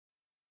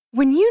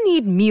When you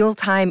need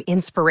mealtime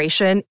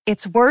inspiration,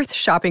 it's worth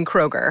shopping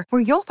Kroger,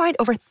 where you'll find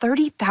over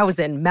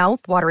 30,000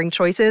 mouth-watering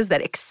choices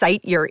that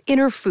excite your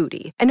inner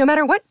foodie. And no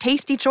matter what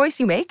tasty choice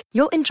you make,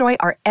 you'll enjoy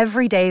our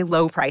everyday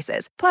low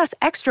prices, plus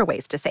extra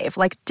ways to save,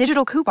 like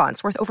digital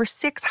coupons worth over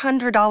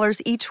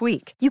 $600 each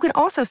week. You can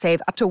also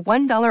save up to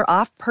 $1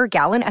 off per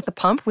gallon at the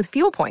pump with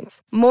fuel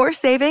points. More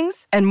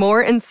savings and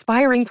more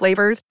inspiring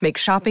flavors make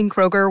shopping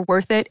Kroger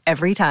worth it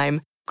every time.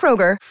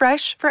 Kroger,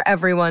 fresh for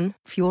everyone.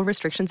 Fuel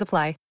restrictions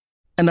apply.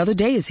 Another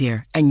day is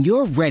here, and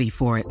you're ready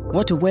for it.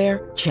 What to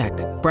wear? Check.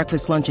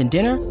 Breakfast, lunch, and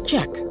dinner?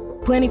 Check.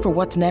 Planning for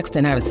what's next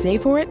and how to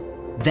save for it?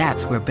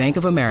 That's where Bank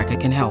of America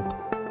can help.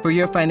 For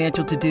your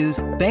financial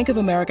to-dos, Bank of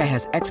America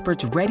has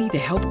experts ready to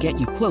help get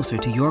you closer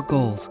to your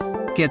goals.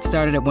 Get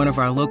started at one of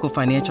our local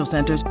financial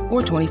centers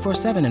or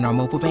 24/7 in our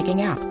mobile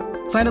banking app.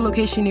 Find a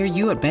location near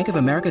you at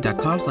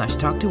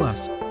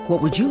bankofamerica.com/talktous.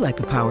 What would you like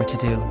the power to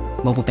do?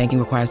 Mobile banking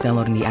requires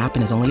downloading the app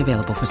and is only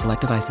available for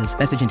select devices.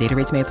 Message and data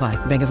rates may apply.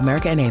 Bank of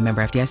America N.A.,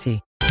 member FDIC.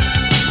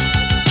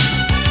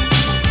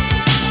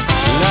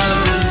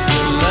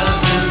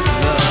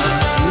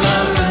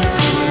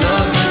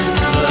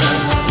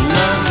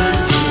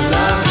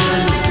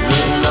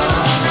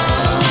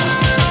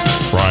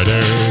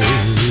 Friday,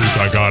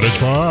 thank God it's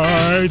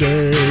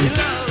Friday.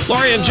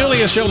 Lori and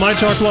Julia show, My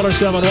Talk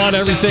 107.1,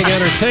 Everything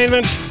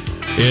Entertainment.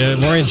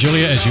 Lori and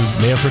Julia, as you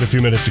may have heard a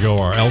few minutes ago,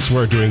 are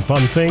elsewhere doing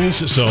fun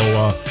things. So,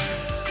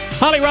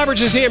 Holly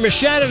Roberts is here, Miss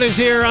Shannon is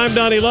here, I'm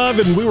Donnie Love,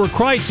 and we were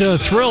quite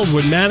thrilled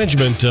when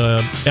management,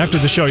 after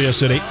the show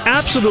yesterday,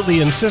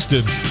 absolutely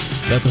insisted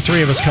that the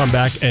three of us come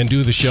back and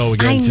do the show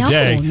again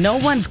today. No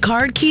one's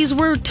card keys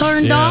were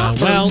turned off.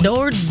 Well,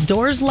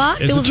 doors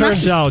locked. As it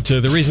turns out,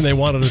 the reason they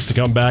wanted us to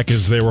come back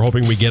is they were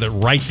hoping we get it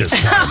right this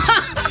time.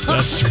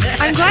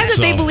 I'm glad that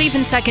they believe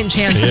in second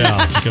chances.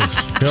 Yeah, because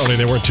apparently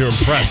they weren't too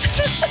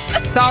impressed.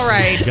 It's all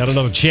right. Got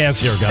another chance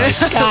here, guys.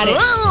 Got it.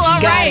 All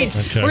right.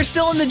 Okay. We're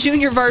still in the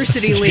junior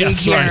varsity league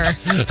That's here.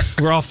 Right.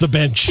 We're off the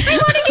bench. I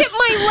want to get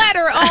my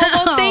letter.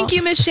 Oh, well, thank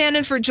you, Miss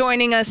Shannon, for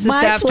joining us this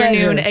My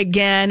afternoon pleasure.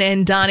 again.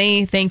 And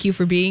Donnie, thank you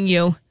for being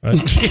you.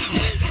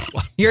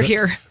 You're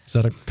here. Is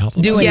that a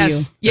compliment? Doing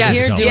Yes, you. yes,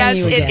 You're doing yes,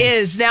 you it again.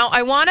 is. Now,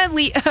 I want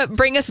to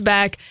bring us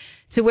back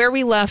to where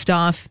we left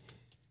off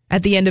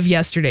at the end of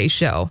yesterday's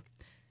show.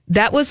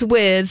 That was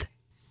with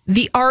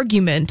the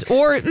argument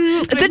or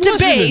the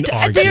debate,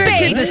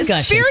 Spirited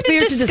discussion.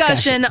 spirited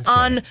discussion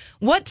on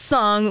what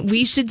song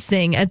we should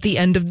sing at the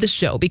end of the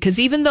show. Because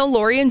even though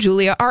Lori and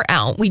Julia are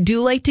out, we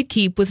do like to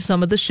keep with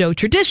some of the show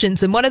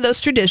traditions. And one of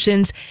those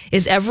traditions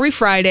is every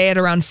Friday at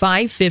around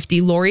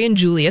 5:50, Lori and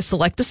Julia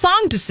select a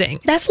song to sing.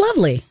 That's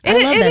lovely. It I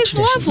love that is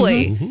tradition.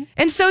 lovely. Mm-hmm.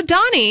 And so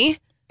Donnie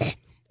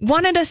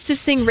wanted us to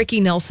sing Ricky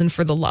Nelson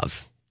for the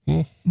love.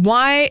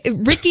 Why?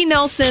 Ricky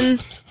Nelson,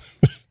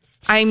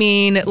 I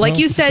mean, like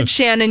you said,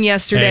 Shannon,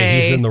 yesterday.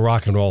 Hey, he's in the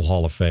Rock and Roll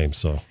Hall of Fame,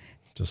 so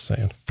just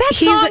saying. That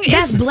song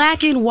That's is...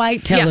 black and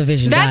white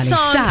television, that Donnie.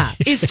 song Stop.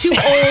 is too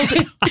old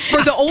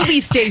for the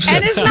oldie station.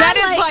 And it's not That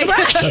is right.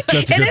 That's a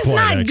And good it's point,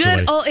 not actually.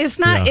 good old. It's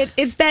not. Yeah.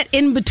 It's that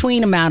in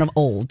between amount of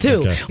old too,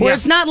 Okay. where Yeah.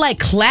 it's not like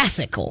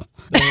classical.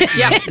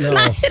 Yeah. It's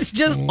not. It's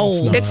just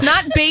old. It's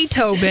not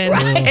Beethoven.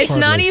 Right. It's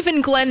not Hardly.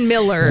 even Glenn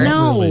Miller.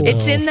 No. Really,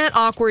 It's in that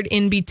awkward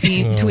in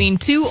between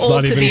too It's old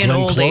not to even be an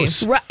Glenn oldie.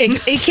 Close. Right.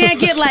 It can't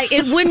get like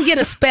it wouldn't get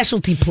a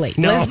specialty plate.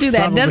 No, Let's do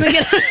that. probably. Doesn't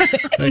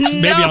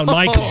get. Maybe on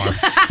my car.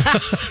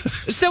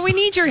 So we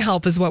need your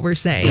help is what we're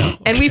saying.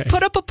 And we've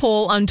put up a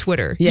poll on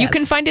Twitter. Yes. You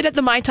can find it at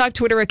the My Talk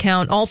Twitter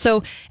account.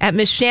 Also at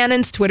Miss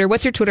Shannon's Twitter.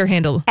 What's your Twitter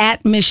handle?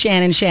 At Miss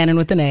Shannon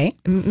with an A.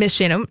 Miss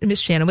Shannon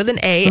with an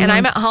A. And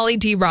I'm at Holly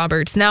D.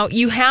 Roberts. Now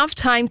you have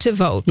time to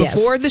vote Yes.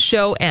 before the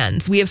show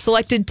ends. We have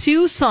selected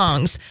 2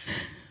 songs.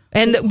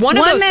 And one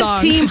of those that's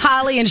songs, Team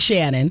Holly and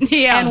Shannon,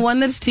 Yeah. and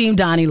one that's Team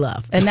Donnie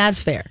Love, and that's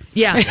fair.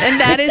 yeah, and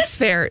that is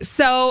fair.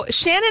 So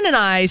Shannon and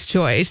I's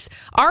choice,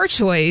 our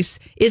choice,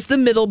 is The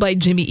Middle by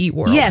Jimmy Eat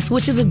World. Yes,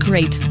 which is a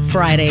great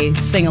Friday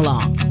sing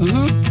along.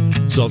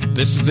 So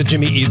this is the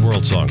Jimmy Eat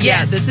World song.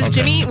 Yeah, this is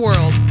Jimmy Eat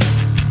World.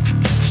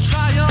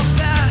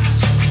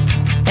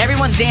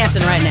 Everyone's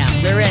dancing right now.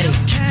 They're ready.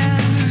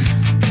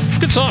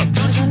 Good song.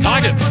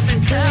 Target.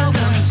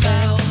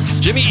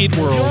 Jimmy Eat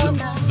World,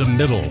 The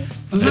Middle.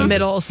 The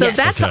Middle. So Yes.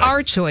 that's Okay.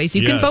 our choice.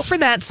 You can Yes. vote for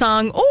that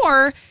song,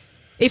 or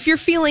if you're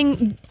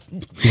feeling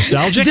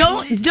Nostalgic?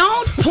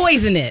 Don't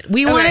poison it.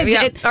 We Okay, wanted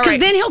yeah, because all right.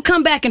 then he'll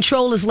come back and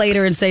troll us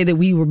later and say that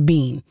we were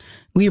mean.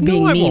 We were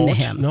being I mean to won't.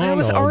 him. No, I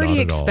was no, already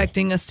not at all.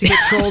 expecting us to get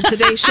trolled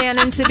today,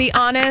 Shannon, to be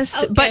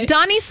honest. But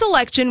Donnie's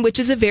selection, which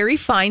is a very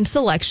fine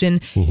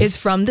selection, is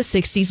from the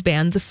 60s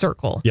band The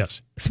Circle.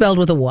 Yes. Spelled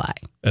with a Y.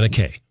 And a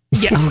K.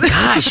 Yes. Oh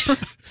gosh,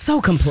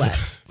 so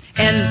complex.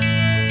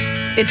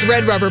 And it's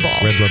Red Rubber Ball.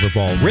 Red Rubber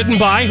Ball. Written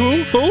by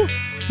who? Who?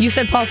 You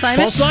said Paul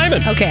Simon? Paul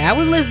Simon. Okay, I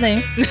was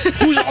listening.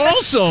 Who's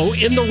also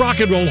in the Rock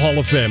and Roll Hall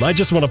of Fame. I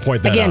just want to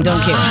point that Again, out.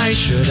 don't care. I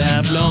should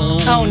have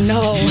known. Oh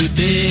no, You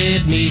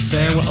bid me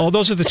farewell. Oh,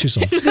 those are the 2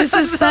 songs. this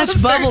is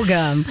such bubble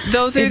gum.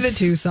 Those are It's- the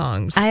 2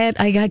 songs.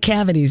 I got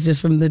cavities just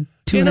from the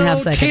 2.5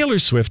 seconds. Taylor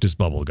Swift is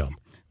bubblegum.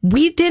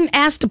 We didn't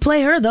ask to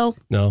play her, though.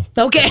 No.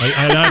 Okay.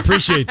 I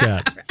appreciate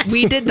that.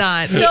 We did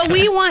not. So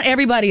we want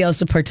everybody else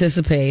to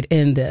participate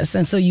in this.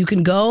 And so you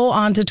can go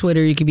onto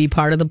Twitter. You can be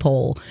part of the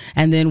poll.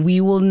 And then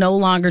we will no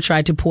longer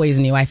try to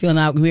poison you. I feel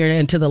now we're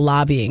into the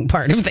lobbying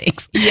part of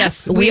things.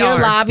 Yes, we are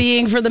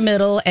lobbying for the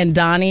middle. And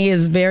Donnie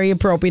is very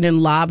appropriate in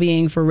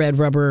lobbying for Red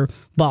Rubber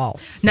Ball.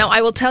 Now,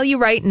 I will tell you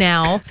right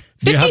now.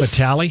 Do you have a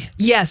tally?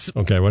 Yes.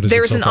 Okay, what is it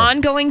There's so an far?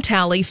 ongoing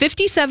tally.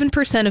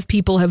 57% of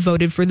people have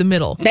voted for the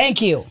middle.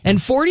 Thank you. And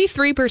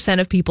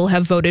 43% of people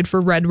have voted for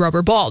Red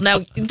Rubber Ball. Now,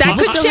 that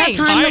could still have change.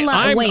 time.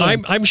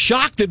 I'm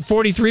shocked that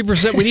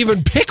 43% would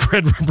even pick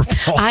Red Rubber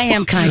Ball. I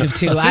am kind of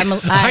too.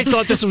 I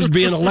thought this would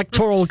be an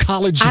electoral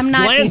college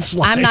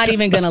landslide. I'm not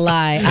even going to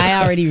lie.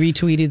 I already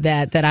retweeted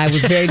that I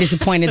was very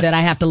disappointed that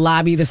I have to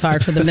lobby this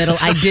hard for the middle.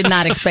 I did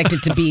not expect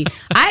it to be.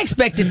 I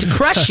expected to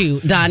crush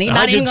you, Donnie.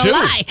 Not even going to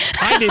lie.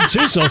 I did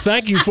too, so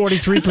thank you,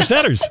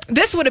 43%ers.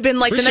 This would have been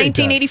like Appreciate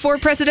the 1984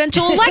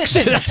 presidential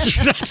election.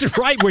 That's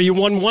right, where you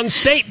won one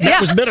state. That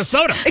was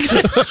Minnesota.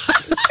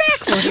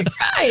 Exactly.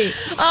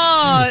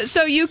 Right.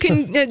 So you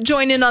can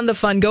join in on the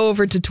fun. Go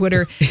over to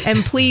Twitter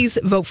and please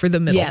vote for the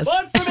middle. Yes.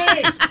 Vote for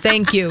me.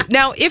 Thank you.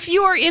 Now, if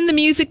you are in the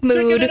music mood,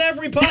 Chicken in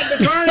every pot in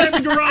the car and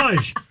every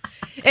garage.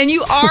 and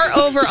you are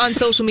over on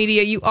social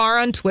media, you are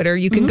on Twitter,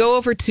 you can go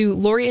over to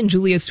Lori and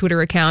Julia's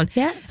Twitter account.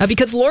 Yes.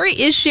 Because Lori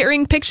is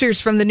sharing pictures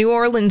from the New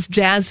Orleans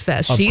Jazz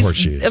Fest. Of course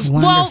she is.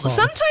 Well, Wonderful.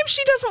 sometimes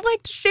she doesn't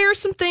like to share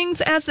some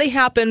things as they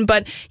happen,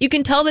 but you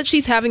can tell that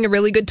she's having a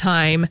really good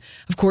time.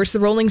 Of course, the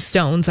Rolling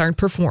Stones aren't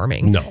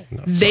performing. No,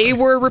 they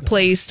were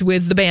replaced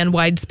with the band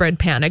Widespread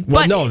Panic.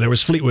 Well, but, no, there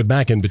was Fleetwood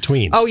Mac in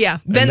between. Oh, yeah.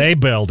 Then they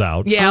bailed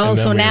out. Yeah. and Oh,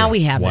 then so now were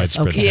we have this.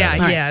 Widespread Okay. Yeah,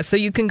 Panic. yeah. So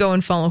you can go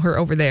and follow her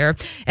over there.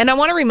 And I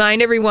want to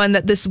remind everyone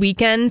that this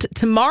weekend,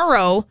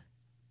 tomorrow,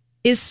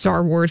 is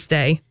Star Wars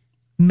Day.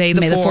 May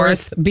the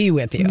 4th be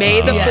with you.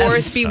 May the Yes.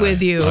 4th be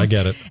with you. I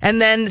get it. And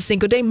then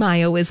Cinco de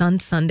Mayo is on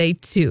Sunday,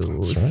 too.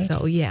 right.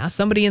 So, yeah,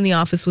 somebody in the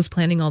office was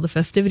planning all the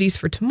festivities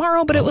for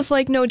tomorrow, but it was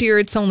like, no, dear,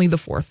 it's only the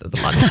 4th of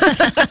the month.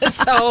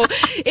 So,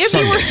 if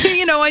you were,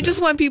 I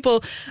just want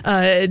people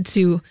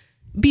to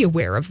be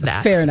aware of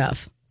that. Fair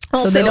enough.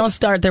 Also- So they don't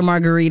start their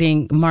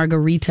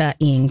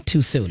margarita-ing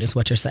too soon, is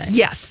what you're saying.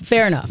 Yes.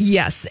 Fair enough.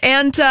 Yes.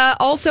 And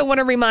also want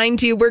to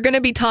remind you, we're going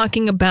to be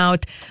talking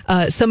about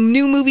some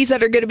new movies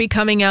that are going to be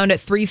coming out at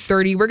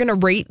 3:30. We're going to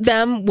rate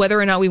them,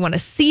 whether or not we want to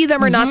see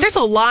them or not. There's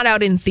a lot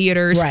out in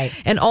theaters. Right.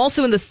 And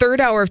also in the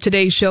third hour of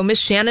today's show, Miss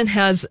Shannon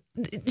has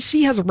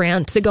a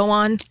rant to go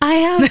on. I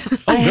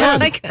have. I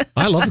have.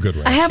 I love a good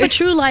rant. I have a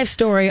true life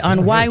story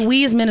on why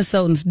we as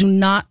Minnesotans do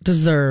not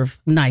deserve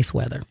nice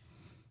weather.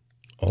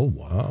 Oh,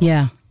 wow.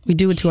 Yeah, we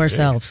do it to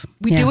ourselves.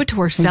 We Yeah. do it to We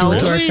do ourselves. it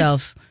to Really?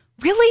 ourselves.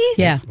 Really?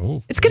 Yeah.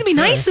 It's going to be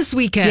nice this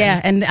weekend.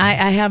 Yeah, and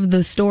I have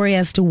the story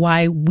as to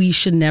why we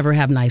should never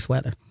have nice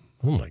weather.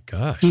 Oh, my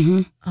gosh.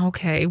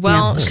 Okay.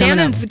 Well, it's coming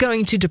Shannon's up.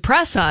 going to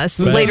depress us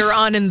later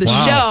on in the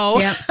show.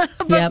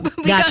 Yep.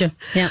 Gotcha.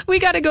 Yep. We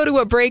got to go to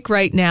a break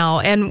right now,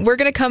 and we're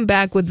going to come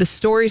back with the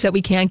stories that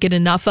we can't get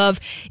enough of.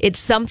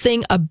 It's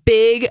a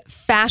big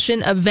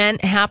fashion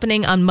event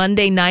happening on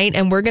Monday night,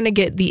 and we're going to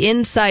get the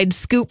inside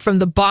scoop from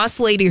the boss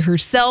lady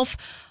herself.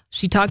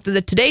 She talked to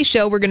the Today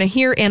Show. We're going to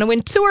hear Anna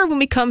Wintour when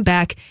we come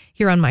back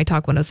here on My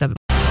Talk 107.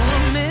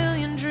 A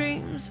million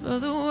dreams for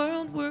the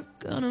world we're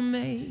gonna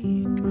make.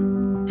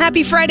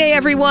 Happy Friday,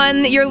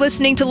 everyone. You're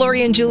listening to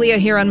Lori and Julia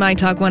here on My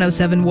Talk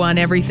 1071,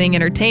 Everything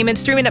Entertainment,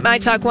 streaming at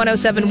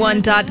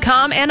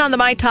MyTalk1071.com and on the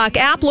My Talk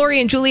app.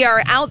 Lori and Julia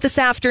are out this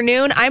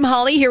afternoon. I'm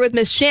Holly here with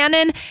Miss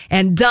Shannon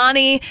and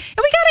Donnie. And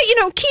we got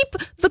to, keep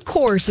the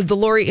course of the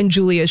Lori and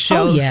Julia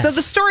show. Oh, yes. So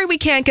the story we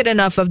can't get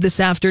enough of this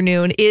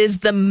afternoon is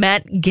the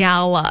Met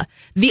Gala,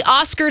 the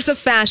Oscars of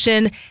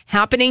fashion,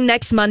 happening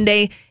next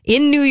Monday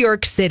in New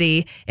York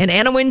City. And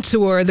Anna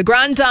Wintour, the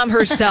grande dame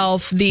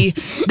herself, the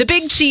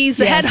big cheese,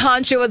 the head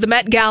honcho of the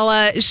Met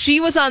Gala, she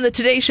was on the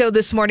Today Show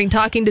this morning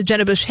talking to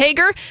Jenna Bush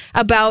Hager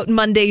about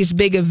Monday's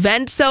big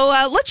event. So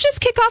let's just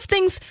kick off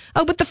things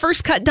with the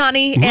first cut,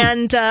 Donnie,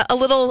 and a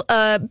little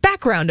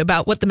background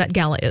about what the Met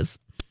Gala is.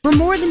 For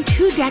more than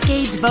 2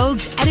 decades,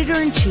 Vogue's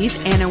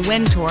editor-in-chief, Anna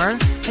Wintour,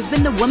 has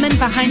been the woman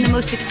behind the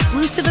most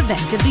exclusive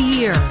event of the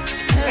year.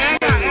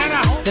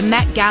 The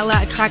Met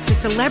Gala attracts a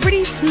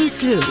celebrities'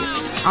 who's who,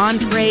 on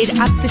parade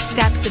up the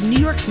steps of New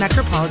York's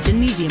Metropolitan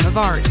Museum of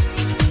Art.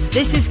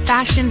 This is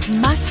fashion's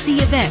must-see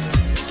event,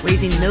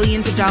 raising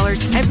millions of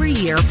dollars every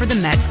year for the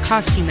Met's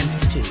Costume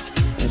Institute.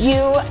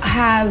 You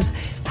have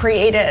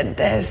created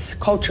this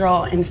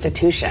cultural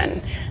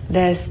institution,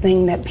 this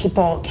thing that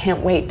people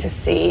can't wait to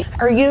see.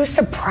 Are you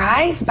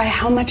surprised by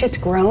how much it's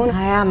grown?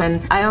 I am,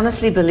 and I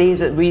honestly believe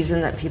that the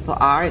reason that people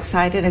are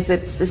excited is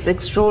it's this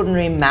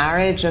extraordinary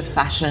marriage of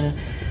fashion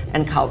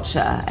and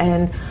culture.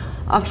 And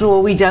after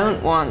all, we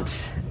don't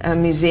want a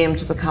museum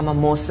to become a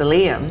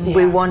mausoleum. Yeah.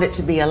 We want it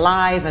to be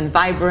alive and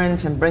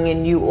vibrant and bring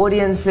in new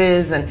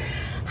audiences and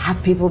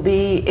have people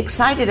be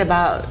excited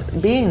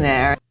about being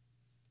there.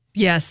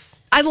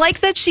 Yes. I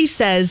like that she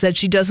says that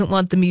she doesn't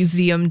want the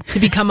museum to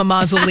become a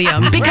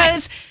mausoleum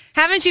because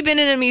haven't you been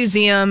in a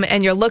museum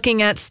and you're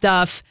looking at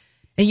stuff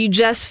And you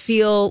just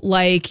feel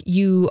like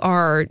you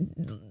are...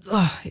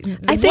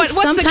 I think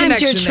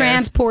sometimes you're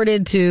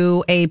transported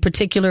to a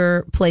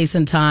particular place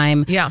and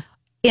time. Yeah.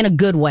 In a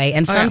good way.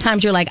 And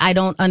sometimes you're like, I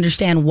don't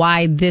understand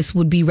why this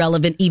would be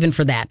relevant even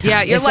for that time.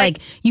 Yeah, you're it's like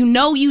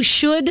you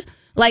should.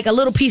 Like a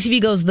little piece of you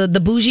goes, the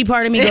bougie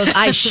part of me goes,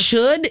 I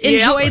should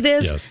enjoy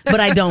this, but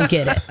I don't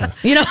get it.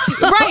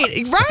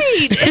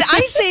 Right. And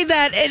I say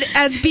that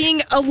as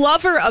being a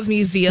lover of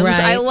museums. Right.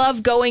 I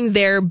love going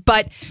there,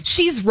 but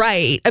she's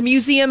right. A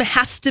museum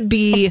has to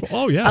be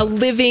a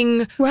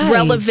living,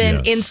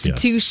 relevant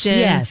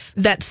institution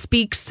that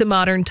speaks to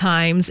modern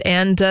times.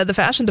 And the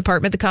fashion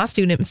department, the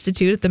Costume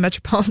Institute at the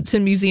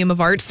Metropolitan Museum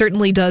of Art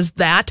certainly does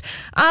that.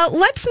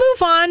 Let's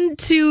move on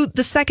to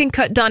the second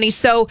cut, Donnie.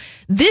 So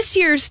this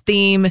year's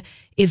theme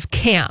is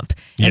camp.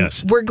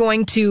 And we're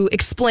going to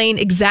explain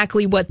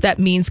exactly what that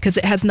means because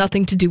it has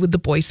nothing to do with the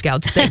Boy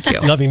Scouts. Thank you.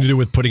 Nothing to do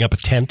with putting up a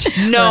tent?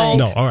 No.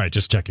 No. All right,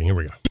 just checking. Here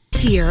we go.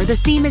 This year, the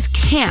theme is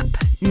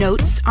Camp,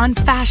 Notes on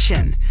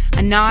Fashion,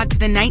 a nod to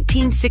the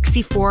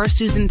 1964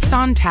 Susan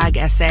Sontag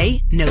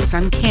essay, Notes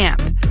on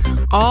Camp.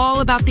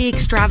 All about the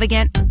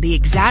extravagant, the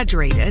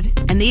exaggerated,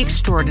 and the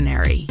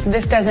extraordinary.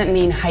 This doesn't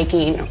mean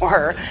hiking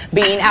or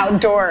being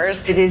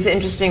outdoors. It is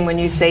interesting when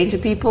you say to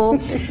people,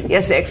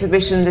 yes, the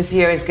exhibition this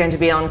year is going to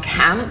be on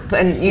camp,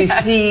 and you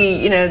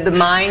see, the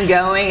mind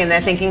going, and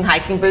they're thinking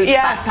hiking boots,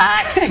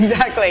 backpacks.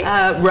 Exactly.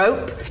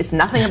 Rope. It's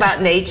nothing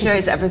about nature.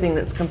 It's everything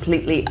that's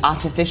completely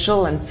artificial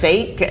and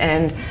fake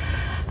and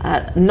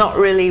not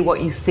really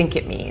what you think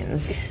it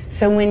means.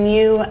 So when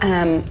you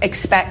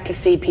expect to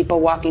see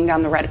people walking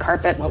down the red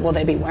carpet, what will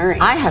they be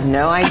wearing? I have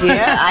no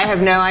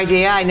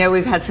idea. I know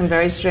we've had some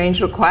very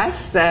strange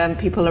requests,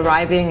 people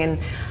arriving and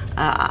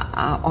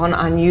on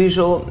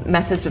unusual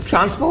methods of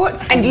transport.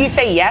 And do you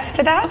say yes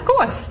to that? Of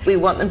course. We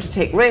want them to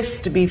take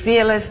risks, to be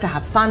fearless, to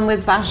have fun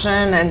with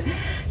fashion, and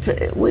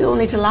we all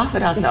need to laugh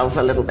at ourselves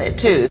a little bit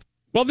too.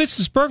 Well, this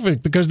is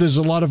perfect because there's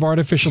a lot of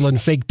artificial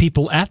and fake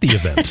people at the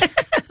event.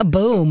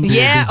 Boom.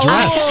 Yeah.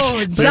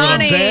 Oh,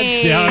 Donnie.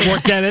 See how I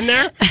worked that in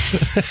there?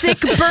 Sick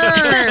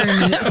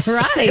burn.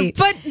 Right.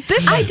 But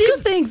I do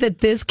think that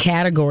this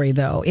category,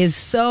 though, is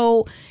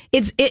so...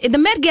 the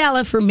Met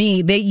Gala, for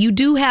me, you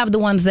do have the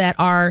ones that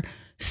are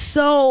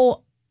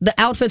so... The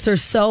outfits are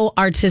so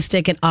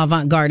artistic and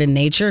avant-garde in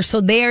nature. So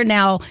they are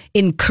now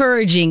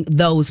encouraging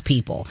those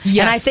people.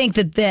 Yes. And I think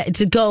that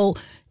to go...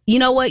 You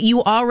know what?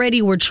 You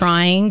already were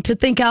trying to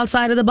think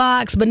outside of the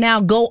box, but now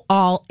go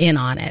all in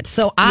on it.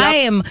 So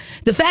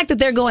the fact that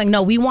they're going,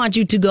 no, we want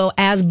you to go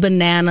as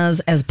bananas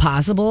as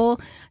possible.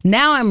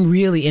 Now I'm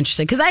really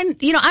interested because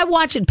I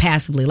watch it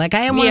passively. Like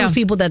I am one of those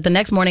people that the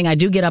next morning I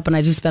do get up and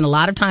I do spend a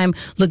lot of time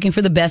looking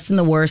for the best and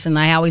the worst. And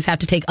I always have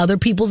to take other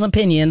people's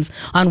opinions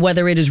on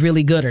whether it is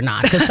really good or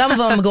not. Because some of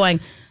them I'm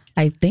going,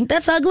 I think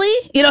that's ugly,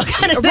 kind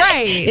of thing.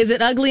 Right. Is it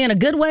ugly in a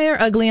good way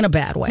or ugly in a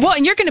bad way? Well,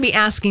 and you're going to be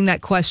asking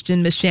that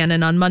question, Miss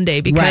Shannon, on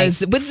Monday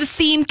because with the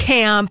theme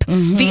camp,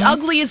 the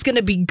ugly is going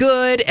to be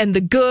good and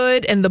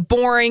the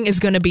boring is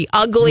going to be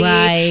ugly.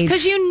 Right.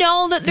 Because you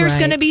know that there's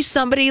going to be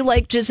somebody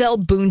like Gisele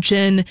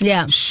Bündchen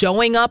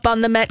showing up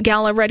on the Met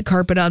Gala red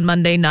carpet on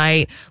Monday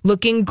night,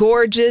 looking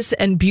gorgeous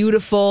and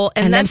beautiful.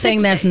 And them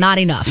saying that's not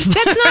enough.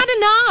 That's not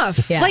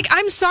enough. Like,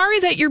 I'm sorry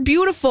that you're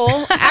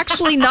beautiful.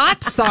 Actually,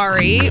 not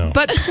sorry,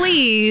 but please.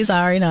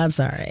 Sorry, not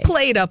sorry.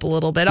 Play it up a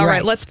little bit. All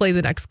right, let's play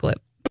the next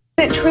clip.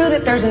 Is it true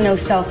that there's a no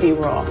selfie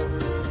rule?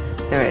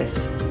 There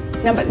is.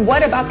 No, but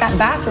what about that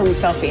bathroom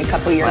selfie a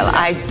couple years ago?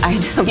 I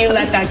know. You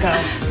let that go.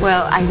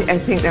 Well, I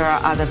think there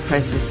are other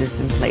processes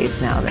in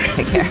place now that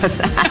take care of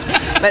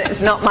that. But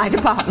it's not my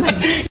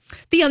department.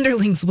 The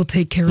underlings will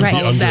take care of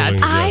all of that.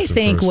 Yes, I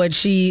think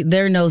course.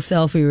 their no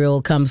selfie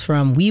rule comes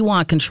from, we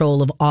want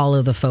control of all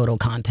of the photo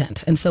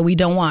content. And so we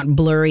don't want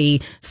blurry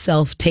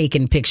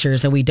self-taken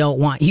pictures and we don't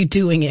want you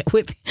doing it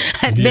with,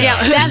 we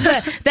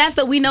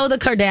know the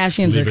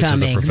Kardashians Leave are it to the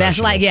coming. That's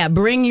like, professionals.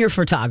 bring your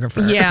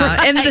photographer.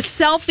 Yeah. And the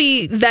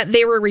selfie that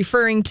they were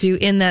referring to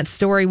in that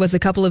story was a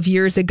couple of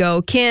years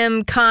ago.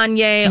 Kim,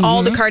 Kanye,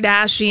 all the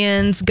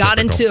Kardashians got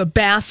into a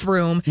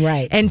bathroom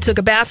and took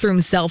a bathroom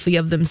selfie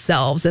of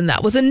themselves. And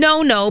that was a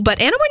no. But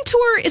Anna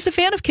Wintour is a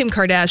fan of Kim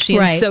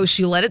Kardashian, so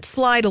she let it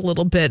slide a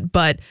little bit.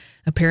 But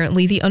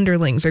apparently the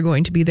underlings are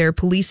going to be there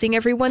policing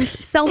everyone's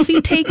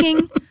selfie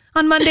taking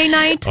on Monday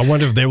night. I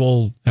wonder if they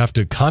will have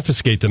to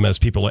confiscate them as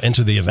people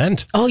enter the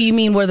event. Oh, you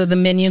mean whether the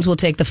minions will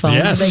take the phones?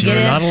 Yes, they get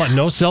in?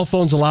 no cell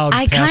phones allowed.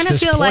 I kind of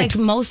feel like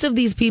most of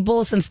these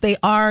people, since they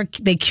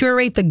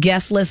curate the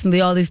guest list and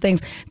all these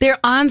things, they're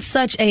on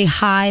such a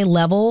high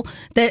level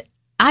that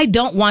I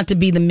don't want to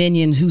be the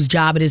minion whose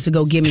job it is to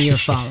go give me your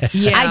phone.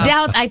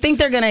 I think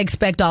they're going to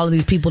expect all of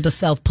these people to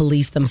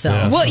self-police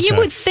themselves. Well, you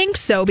would think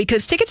so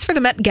because tickets for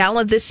the Met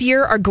Gala this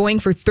year are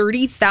going for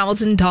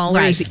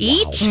 $30,000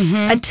 each.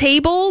 A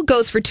table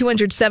goes for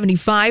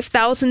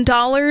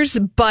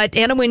 $275,000, but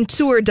Anna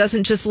Wintour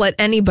doesn't just let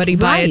anybody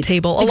buy a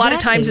table. A lot of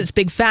times it's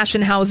big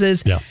fashion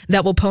houses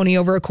that will pony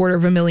over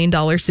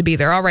 $250,000 to be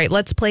there. All right,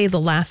 let's play the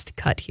last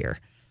cut here.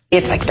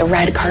 It's like the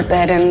red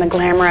carpet and the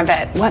glamour of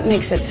it. What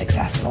makes it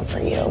successful for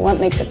you? What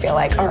makes it feel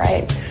like, all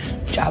right,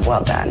 Job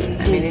well done.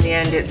 I mean, in the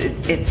end,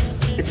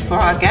 it's for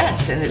our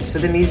guests and it's for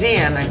the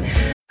museum. And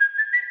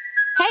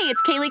Hey,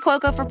 it's Kaylee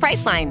Cuoco for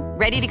Priceline.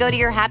 Ready to go to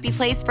your happy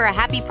place for a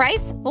happy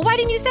price? Well, why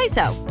didn't you say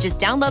so? Just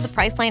download the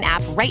Priceline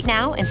app right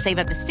now and save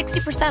up to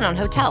 60% on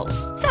hotels.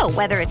 So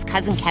whether it's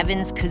Cousin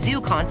Kevin's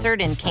Kazoo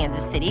Concert in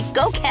Kansas City,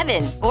 go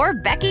Kevin, or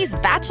Becky's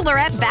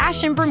Bachelorette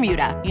Bash in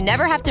Bermuda, you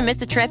never have to miss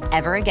a trip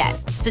ever again.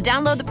 So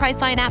download the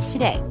Priceline app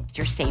today.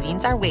 Your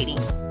savings are waiting.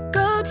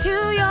 Go to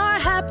your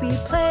happy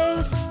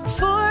place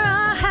for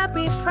a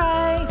happy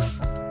price.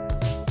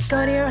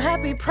 Go to your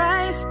happy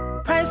price,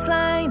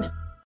 Priceline.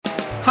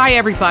 Hi,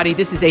 everybody.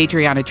 This is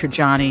Adriana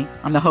Trajani.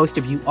 I'm the host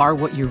of You Are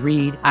What You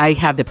Read. I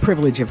have the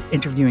privilege of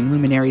interviewing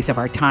luminaries of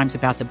our times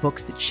about the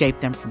books that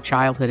shaped them from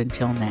childhood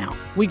until now.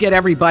 We get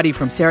everybody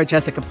from Sarah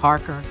Jessica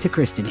Parker to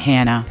Kristen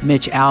Hanna,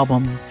 Mitch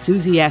Albom,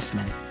 Susie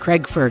Essman,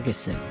 Craig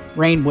Ferguson,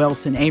 Rainn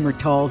Wilson, Amor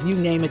Tolls, you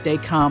name it, they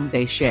come,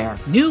 they share.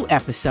 New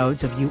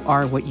episodes of You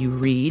Are What You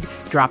Read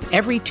drop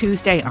every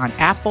Tuesday on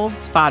Apple,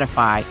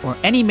 Spotify, or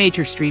any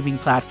major streaming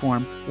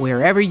platform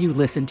wherever you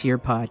listen to your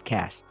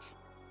podcasts.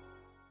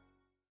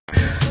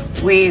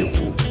 we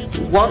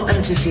want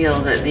them to feel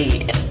that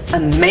the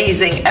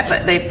amazing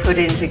effort they put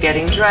into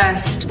getting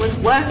dressed was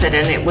worth it,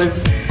 and it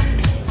was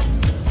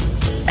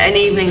an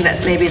evening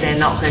that maybe they're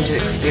not going to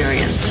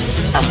experience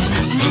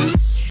elsewhere.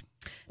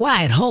 Well,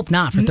 I'd hope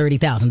not for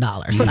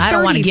 $30,000. I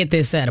don't want to get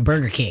this at a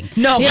Burger King.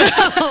 No.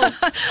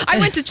 I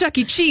went to Chuck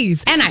E.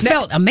 Cheese. And I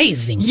felt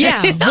amazing.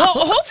 Yeah. Well,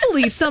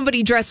 hopefully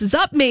somebody dresses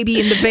up maybe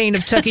in the vein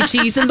of Chuck E.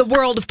 Cheese in the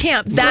world of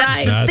camp. That's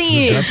the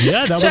theme.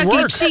 that Chuck would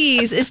work. E.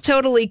 Cheese is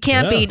totally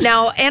campy. Yeah.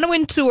 Now, Anna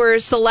Wintour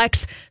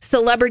selects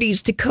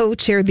celebrities to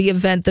co-chair the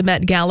event, the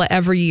Met Gala,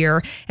 every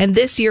year. And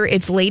this year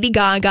it's Lady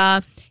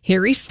Gaga,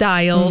 Harry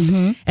Styles,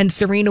 and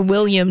Serena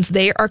Williams.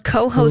 They are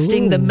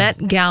co-hosting the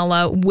Met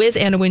Gala with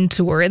Anna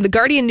Wintour. And the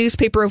Guardian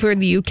newspaper over in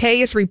the UK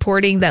is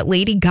reporting that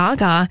Lady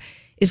Gaga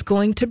is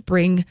going to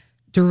bring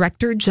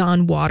director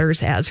John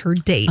Waters as her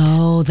date.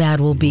 Oh, that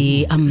will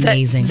be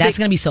amazing. That's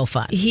going to be so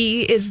fun.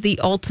 He is the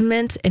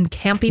ultimate in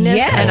campiness,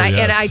 Yes.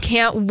 and I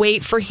can't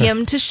wait for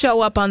him to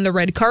show up on the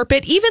red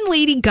carpet. Even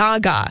Lady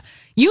Gaga,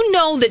 you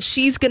know that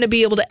she's going to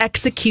be able to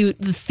execute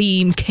the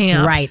theme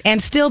camp. Right.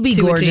 And still be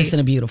to a gorgeous T.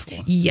 and beautiful.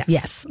 Yes.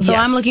 Yes. So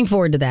Yes. I'm looking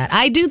forward to that.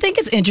 I do think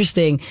it's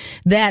interesting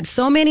that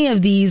so many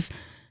of these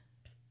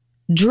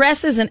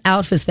dresses and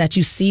outfits that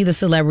you see the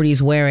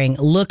celebrities wearing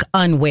look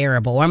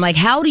unwearable. I'm like,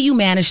 how do you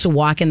manage to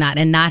walk in that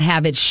and not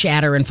have it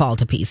shatter and fall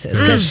to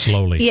pieces? Very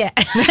slowly. Yeah.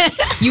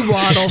 You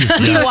waddle.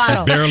 You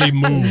waddle. Barely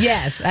move.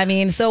 Yes. I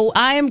mean, so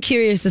I am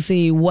curious to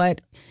see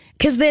what,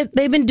 because they've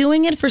been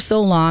doing it for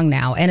so long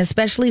now, and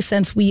especially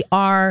since we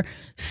are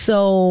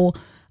so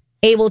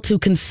able to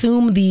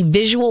consume the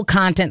visual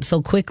content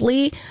so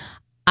quickly,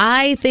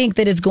 I think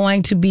that it's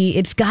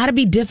got to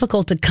be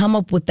difficult to come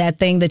up with that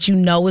thing that you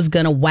know is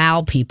going to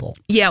wow people.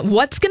 Yeah,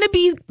 what's going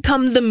to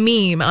become the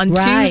meme on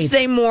Right.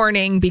 Tuesday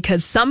morning,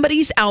 because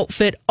somebody's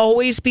outfit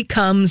always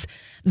becomes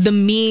the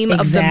meme Exactly.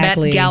 of the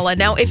Met Gala.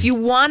 Now, if you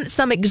want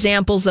some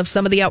examples of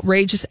some of the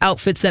outrageous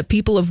outfits that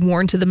people have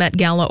worn to the Met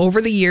Gala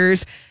over the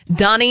years,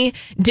 Donnie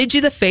did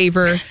you the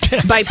favor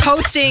by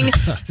posting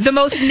the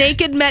most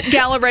naked Met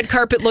Gala red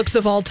carpet looks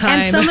of all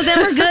time. And some of them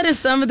are good, and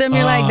some of them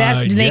you're like,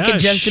 that's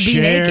naked just to be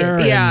Cher,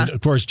 naked. Yeah. And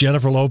of course,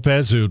 Jennifer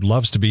Lopez, who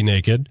loves to be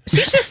naked.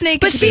 She's just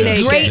naked But to be she's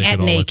naked. great at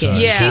all the naked.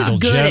 time. Yeah. She's Kendall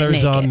good at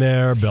Jenner's naked. on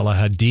there. Bella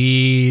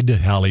Hadid,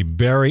 Halle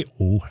Berry.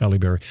 Oh, Halle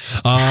Berry.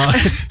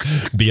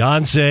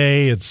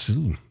 Beyonce. It's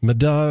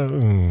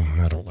Madonna.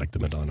 I don't like the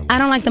Madonna one. I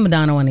don't like the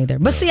Madonna one either.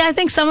 But see, I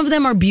think some of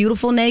them are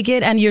beautiful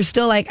naked, and you're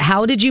still like,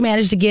 how did you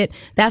manage to get?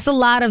 That's a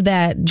lot of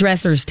that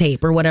dresser's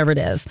tape or whatever it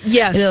is.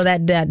 Yes. You know,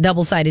 that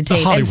double-sided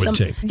tape. Hollywood and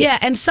tape. Yeah,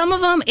 and some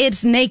of them,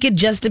 it's naked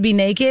just to be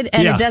naked,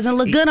 and Yeah. it doesn't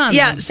look good on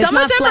Yeah, them. It's some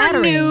not of them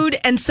flattering. are nude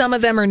and some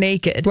of them are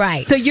naked.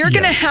 Right. So you're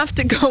going to Yes. have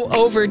to go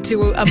over to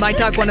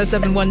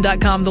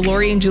mytalk1071.com, the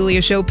Lori and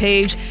Julia show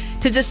page,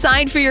 to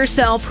decide for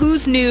yourself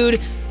who's nude,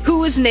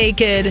 who is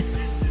naked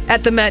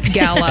at the Met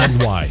Gala.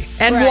 And why?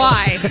 And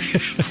why.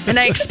 And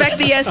I expect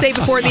the essay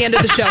before the end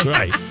of the show. That's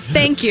right.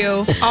 Thank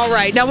you. All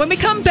right. Now, when we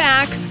come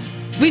back,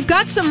 we've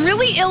got some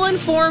really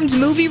ill-informed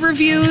movie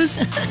reviews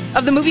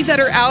of the movies that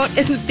are out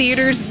in the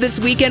theaters this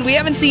weekend. We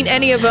haven't seen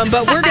any of them,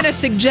 but we're going to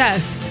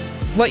suggest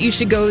what you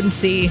should go and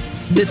see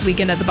this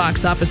weekend at the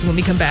box office when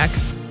we come back.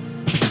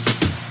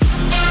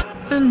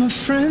 And my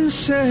friend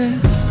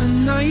said, I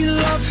know you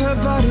love her,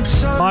 but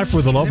it's all Live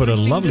with a little bit of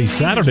a lovely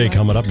Saturday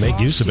coming up.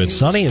 Make use of it.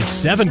 Sunny and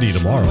 70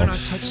 tomorrow.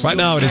 Right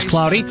now it is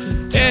cloudy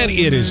and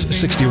it is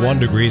 61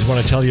 degrees. I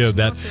want to tell you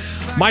that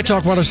My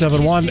Talk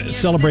 1071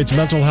 celebrates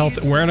Mental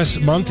Health Awareness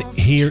Month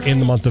here in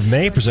the month of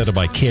May, presented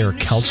by Care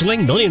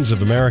Counseling. Millions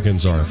of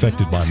Americans are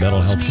affected by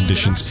mental health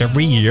conditions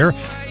every year.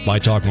 My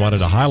Talk wanted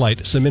to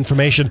highlight some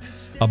information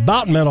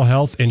about mental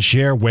health and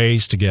share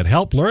ways to get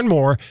help. Learn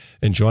more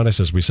and join us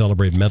as we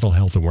celebrate Mental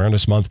Health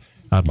Awareness Month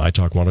at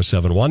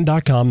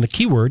mytalk1071.com. The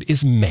keyword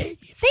is May.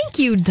 Thank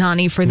you,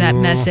 Donnie, for that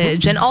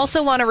message. And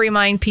also want to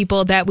remind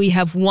people that we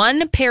have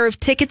one pair of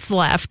tickets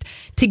left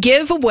to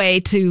give away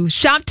to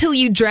Shop Till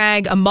You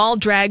Drag, a mall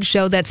drag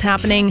show that's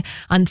happening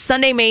on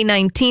Sunday, May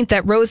 19th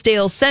at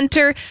Rosedale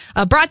Center.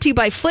 Brought to you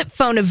by Flip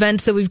Phone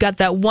Events. So we've got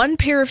that one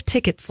pair of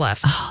tickets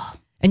left.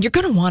 And you're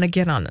going to want to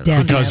get on them.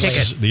 Because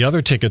tickets. the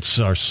other tickets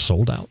are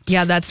sold out.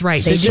 Yeah, that's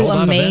right. They do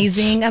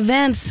amazing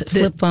events,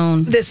 Flip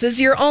Phone. This is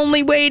your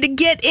only way to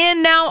get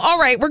in now. All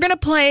right, we're going to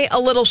play a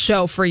little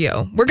show for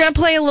you. We're going to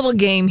play a little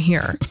game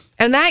here.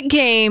 And that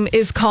game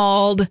is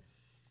called...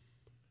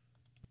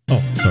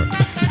 Oh, sorry.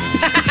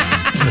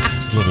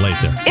 It's a little late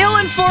there.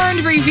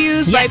 Ill-informed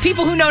reviews by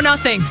people who know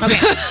nothing. Okay,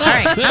 all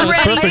right. Yeah, I'm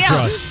that's ready. perfect for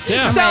us.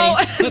 Yeah.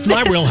 So That's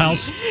my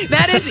wheelhouse.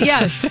 That is,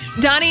 yes.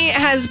 Donnie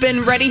has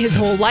been ready his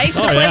whole life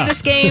to play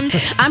this game.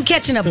 I'm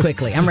catching up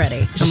quickly. I'm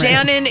ready.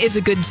 Shannon is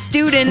a good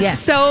student. Yes.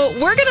 So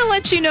we're going to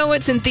let you know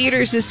what's in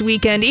theaters this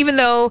weekend, even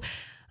though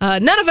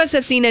none of us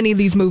have seen any of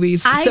these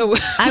movies.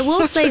 I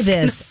will say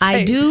this.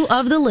 I do,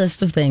 of the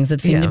list of things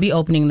that seem to be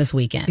opening this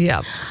weekend.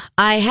 Yeah.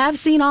 I have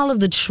seen all of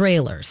the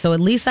trailers, so at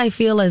least I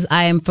feel as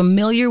I am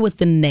familiar with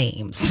the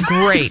names.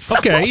 Great.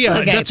 Okay,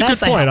 yeah, that's a good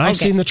point. I've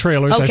seen the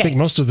trailers. I Okay. think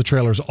most of the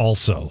trailers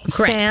also.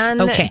 Correct.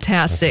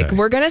 Fantastic. Okay.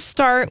 We're going to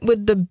start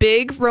with the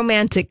big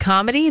romantic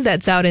comedy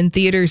that's out in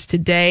theaters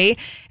today.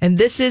 And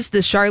this is the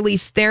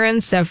Charlize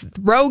Theron, Seth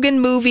Rogen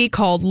movie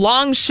called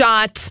Long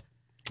Shot.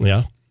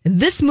 Yeah.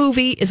 This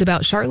movie is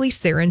about Charlize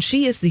Theron.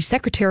 She is the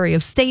Secretary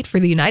of State for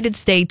the United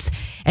States,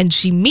 and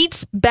she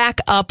meets back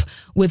up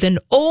with an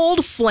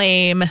old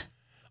flame.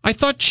 I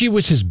thought she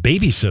was his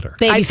babysitter.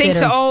 I think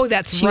so. Oh,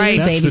 that's right.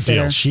 That's the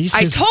deal. She's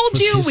I his- told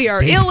you she's we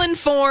are baby-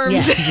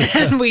 ill-informed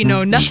and we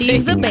know nothing.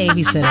 She's the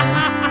babysitter.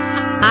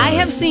 I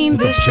have seen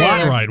this Plot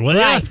trailer. right, will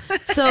ya?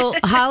 So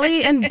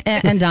Holly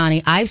and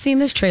Donnie, I've seen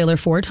this trailer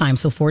 4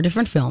 times, so 4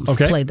 different films.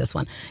 Okay. Played this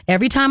one.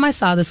 Every time I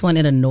saw this one,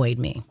 it annoyed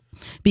me.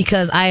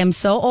 Because I am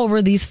so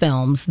over these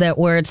films that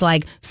where it's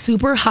like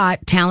super hot,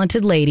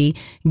 talented lady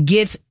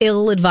gets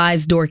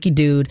ill-advised dorky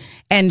dude.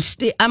 And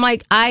I'm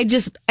like,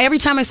 every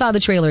time I saw the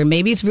trailer,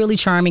 maybe it's really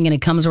charming and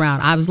it comes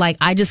around. I was like,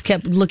 I just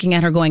kept looking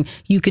at her going,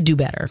 you could do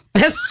better.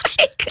 That's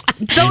like,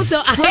 those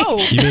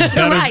tropes. You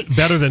mean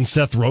better than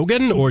Seth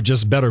Rogen or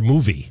just better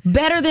movie?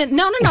 Better than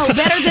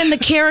better than the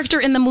character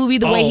in the movie,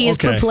 the way he is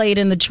portrayed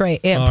in the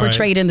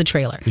portrayed in the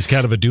trailer. He's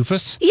kind of a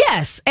doofus?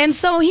 Yes, and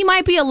so he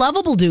might be a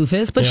lovable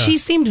doofus, but she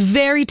seemed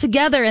very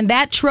together, and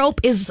that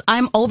trope is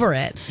I'm over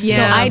it. Yeah.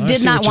 So I I did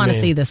see not what you want to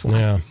mean. see this one.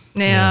 Yeah.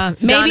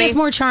 Maybe Donnie? it's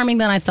more charming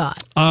than I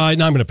thought. No, I'm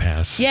going to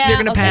pass. Yeah, You're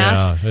going to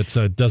pass?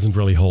 Yeah, it doesn't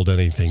really hold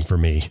anything for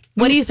me.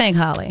 What do you think,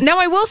 Holly? Now,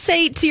 I will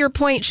say to your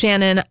point,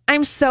 Shannon,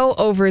 I'm so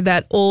over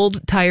that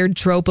old, tired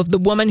trope of the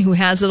woman who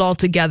has it all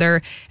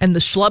together and the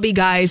schlubby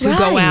guys who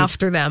go Right.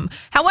 after them.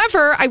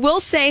 However, I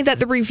will say that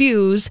the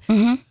reviews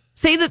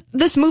say that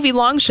this movie,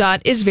 Long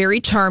Shot, is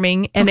very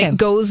charming and Okay. it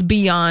goes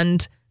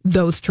beyond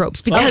those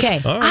tropes. Because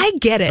Okay. All right. I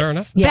get it. Fair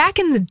enough. Back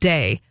in the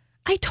day,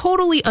 I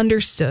totally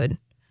understood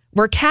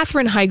where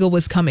Katherine Heigl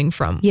was coming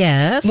from.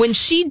 Yes. When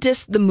she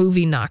dissed the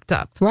movie Knocked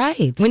Up.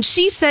 Right. When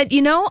she said, I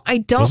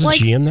don't Wasn't like...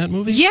 she in that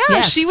movie? Yeah,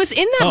 Yes. she was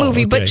in that Oh,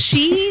 movie, but okay.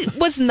 she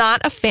was not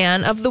a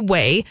fan of the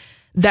way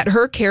that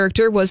her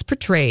character was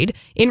portrayed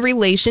in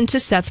relation to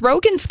Seth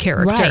Rogen's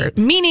character. Right.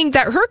 Meaning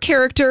that her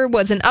character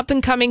was an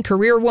up-and-coming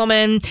career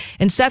woman,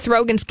 and Seth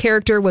Rogen's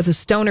character was a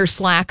stoner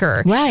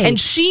slacker. Right. And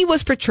she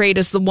was portrayed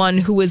as the one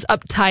who was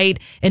uptight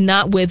and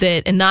not with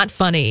it and not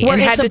funny Where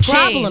and it's had a to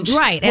problem, change.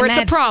 right? Where and it's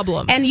a that's-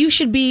 problem. and you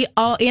should be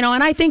all,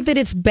 and I think that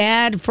it's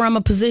bad from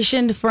a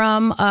position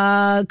from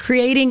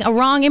creating a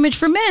wrong image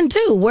for men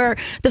too, where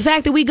the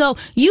fact that we go,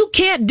 you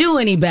can't do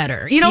any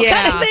better, kind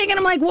Yeah. of thing, and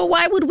I'm like, well,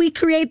 why would we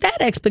create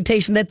that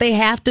expectation that they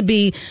have to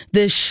be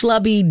this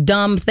schlubby,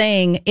 dumb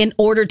thing in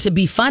order to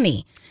be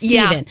funny?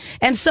 Yeah. Even,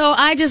 and so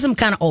I just am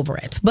kind of over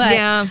it, but.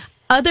 Yeah.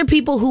 Other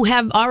people who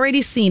have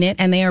already seen it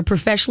and they are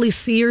professionally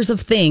seers of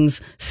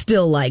things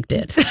still liked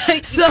it.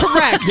 So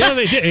Correct. Yeah,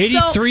 they did.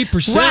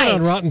 83%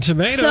 on Rotten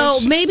Tomatoes. So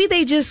maybe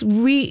they just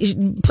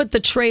put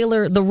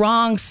the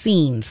wrong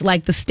scenes,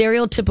 like the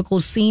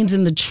stereotypical scenes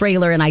in the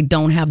trailer, and I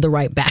don't have the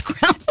right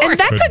background for And it.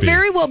 that Could could be.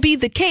 very well be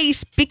the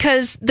case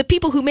because the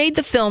people who made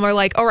the film are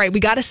like, all right, we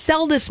got to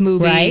sell this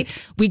movie.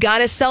 Right. We got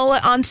to sell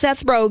it on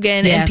Seth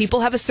Rogen. Yes. And people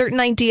have a certain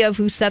idea of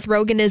who Seth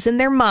Rogen is in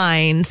their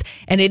minds.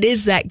 And it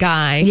is that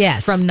guy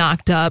Yes. from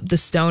Knocked Up, the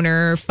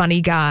stoner,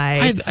 funny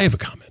guy. I have a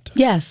comment.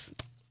 Yes.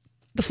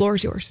 The floor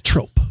is yours.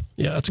 Trope.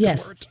 Yeah, that's a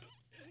Yes. good word.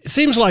 It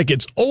seems like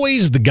it's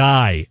always the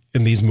guy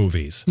in these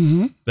movies.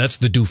 That's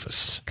the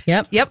doofus.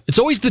 Yep. It's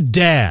always the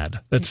dad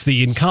that's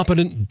the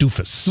incompetent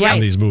doofus Right.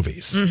 in these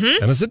movies.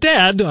 And as a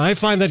dad, I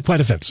find that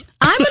quite offensive.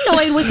 I'm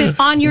annoyed with it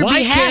on your Why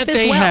behalf can't as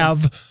they well.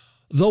 have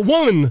the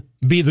woman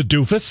be the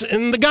doofus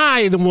and the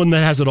guy the one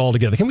that has it all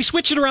together? Can we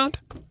switch it around?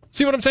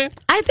 See what I'm saying?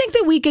 I think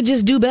that we could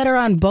just do better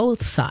on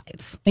both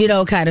sides,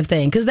 kind of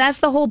thing. Because that's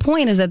the whole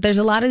point, is that there's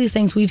a lot of these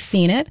things, we've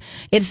seen it.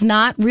 It's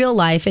not real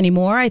life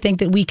anymore. I think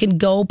that we can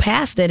go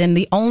past it. And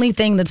the only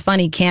thing that's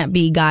funny can't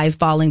be guys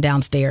falling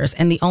downstairs.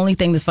 And the only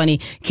thing that's funny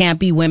can't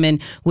be women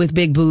with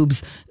big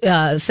boobs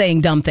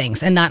saying dumb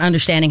things and not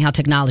understanding how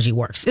technology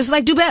works. It's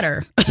like, do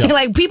better. Yeah.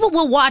 Like, people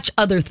will watch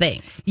other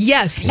things.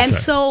 Yes. And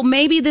so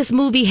maybe this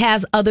movie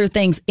has other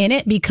things in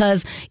it,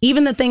 because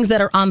even the things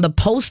that are on the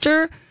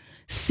poster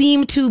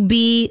seem to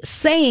be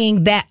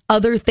saying that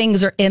other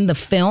things are in the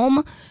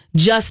film.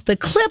 Just the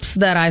clips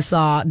that I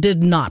saw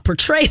did not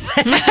portray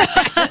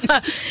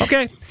that.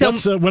 Okay.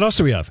 So what else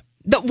do we have?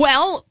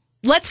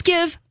 Let's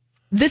give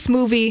this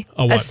movie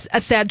a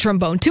sad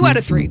trombone. 2 out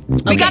of 3.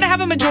 We got to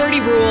have a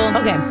majority rule.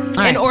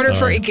 Okay. In order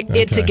for it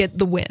to get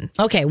the win.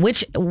 Okay.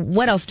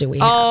 What else do we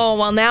have? Oh,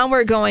 well, now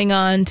we're going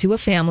on to a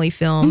family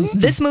film. Mm-hmm.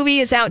 This movie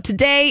is out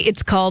today.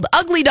 It's called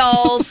Ugly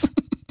Dolls.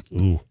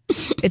 Ooh.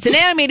 It's an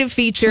animated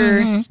feature.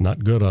 It's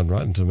not good on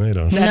Rotten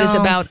Tomatoes. That is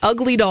about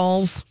ugly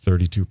dolls.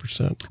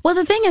 32%. Well,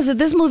 the thing is that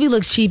this movie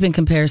looks cheap in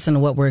comparison to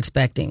what we're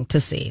expecting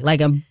to see,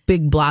 like a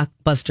big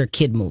blockbuster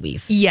kid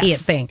movies.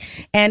 Yes, thing,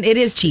 and it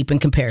is cheap in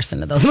comparison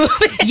to those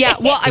movies. Yeah,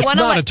 well, I want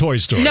to not a Toy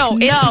Story. No,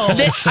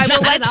 I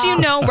will let you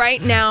know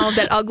right now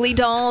that Ugly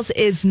Dolls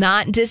is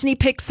not Disney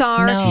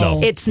Pixar. No,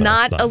 it's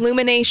not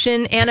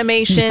Illumination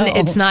Animation. No.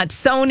 It's not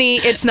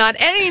Sony. It's not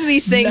any of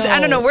these things. No.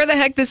 I don't know where the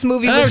heck this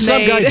movie was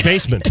made. Some guy's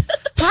basement.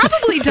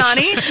 Probably,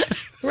 Donnie.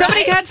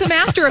 Somebody had some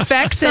After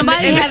Effects.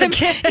 Somebody had a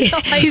kid.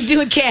 He's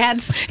doing cat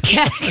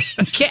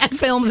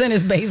films in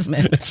his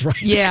basement. That's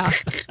right. Yeah.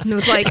 And it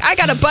was like, I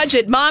got a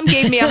budget. Mom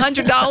gave me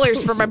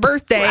 $100 for my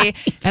birthday,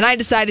 and I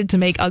decided to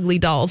make Ugly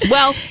Dolls.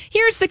 Well,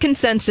 here's the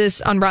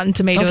consensus on Rotten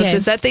Tomatoes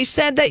is that they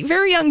said that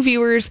very young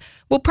viewers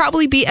will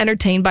probably be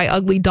entertained by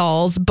Ugly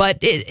Dolls, but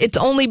it's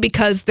only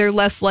because they're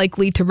less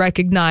likely to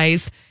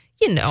recognize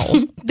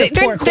the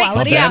poor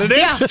quality.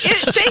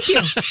 Thank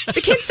you.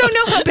 The kids don't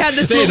know how bad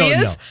this movie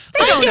is.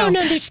 They don't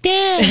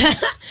understand.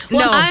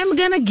 Well, I'm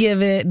gonna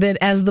give it that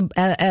as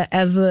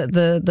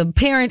the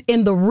parent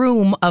in the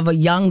room of a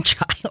young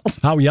child.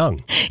 How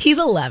young? He's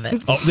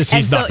 11. Oh,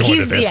 he's not going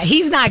to this. Yeah,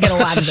 he's not gonna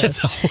watch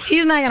this.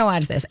 He's not gonna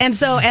watch this. And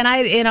so, and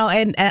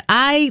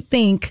I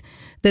think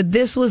that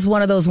this was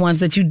one of those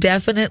ones that you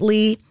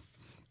definitely.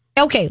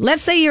 Okay,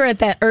 let's say you're at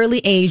that early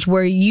age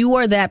where you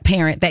are that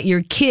parent that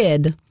your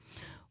kid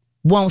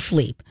won't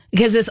sleep,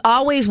 because it's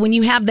always when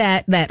you have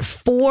that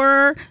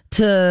 4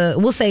 to,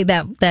 we'll say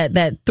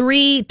that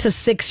 3 to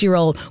 6 year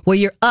old where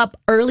you're up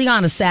early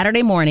on a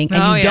Saturday morning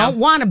and you don't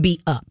want to be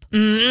up,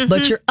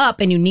 but you're up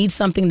and you need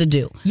something to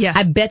do. Yes,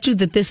 I bet you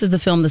that this is the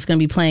film that's going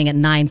to be playing at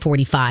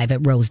 9:45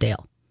 at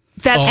Rosedale.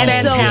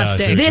 That's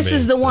fantastic. So this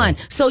is the one.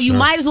 So you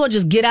might as well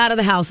just get out of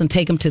the house and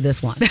take them to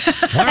this one.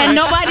 And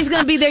nobody's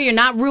going to be there. You're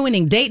not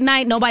ruining date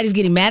night. Nobody's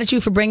getting mad at you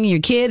for bringing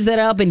your kids that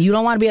up and you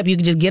don't want to be up. You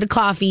can just get a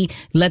coffee,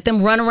 let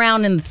them run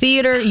around in the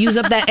theater, use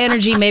up that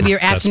energy. Maybe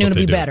your afternoon will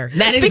be better.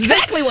 That is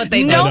exactly what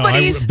they do.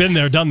 I've been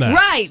there, done that.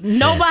 Right.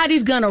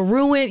 Nobody's going to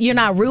ruin. You're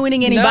not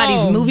ruining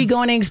anybody's movie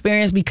going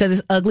experience because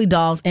it's Ugly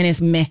Dolls and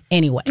it's meh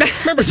anyway. I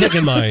remember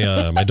taking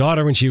my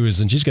daughter when she was,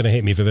 and she's going to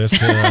hate me for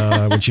this,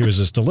 when she was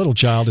just a little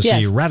child to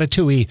see Ratatouille.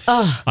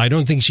 I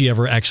don't think she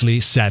ever actually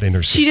sat in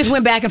her seat. She just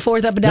went back and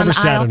forth up and down Never the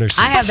aisle. Sat in her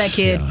seat. I have that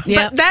kid.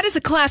 Yeah. But that is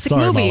a classic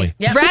movie.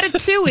 Yep.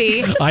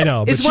 Ratatouille I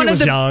know, but is one of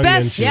the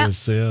best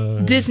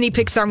Disney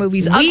Pixar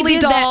movies. Ugly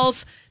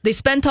Dolls, they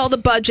spent all the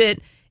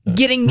budget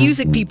getting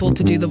music people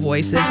to do the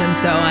voices, and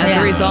so as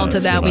a result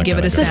of that, we give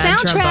it a sad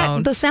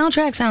trombone. The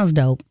soundtrack sounds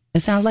dope. It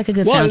sounds like a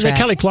good soundtrack. Well, the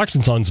Kelly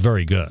Clarkson song's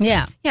very good.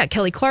 Yeah. Yeah,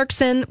 Kelly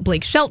Clarkson,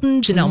 Blake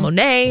Shelton, Janelle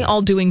Monáe,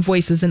 all doing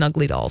voices in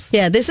Ugly Dolls.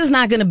 Yeah, this is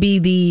not going to be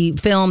the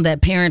film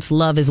that parents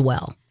love as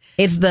well.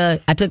 It's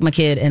I took my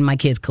kid and my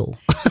kid's cool.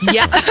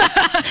 Yeah.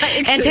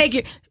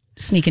 And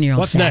sneaking your own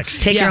What's snacks.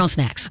 next? Take your own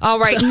snacks. All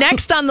right.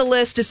 Next on the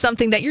list is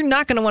something that you're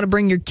not going to want to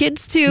bring your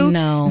kids to.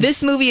 No.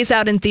 This movie is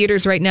out in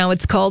theaters right now.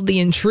 It's called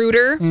The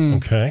Intruder.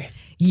 Okay.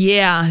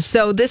 Yeah.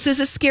 So this is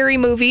a scary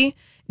movie.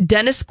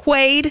 Dennis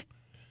Quaid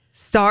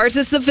stars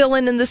as the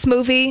villain in this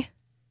movie.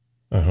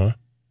 Uh-huh.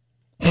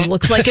 It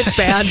looks like it's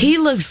bad. He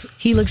looks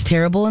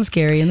terrible and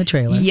scary in the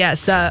trailer.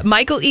 Yes.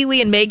 Michael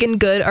Ealy and Megan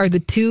Good are the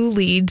two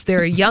leads.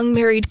 They're a young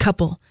married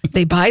couple.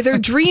 They buy their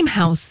dream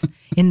house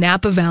in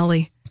Napa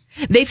Valley.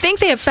 They think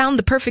they have found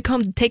the perfect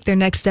home to take their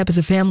next step as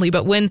a family,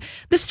 but when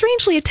the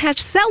strangely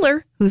attached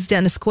seller, who's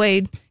Dennis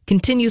Quaid,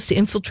 continues to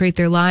infiltrate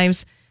their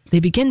lives, they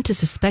begin to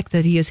suspect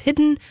that he has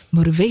hidden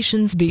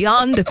motivations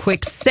beyond a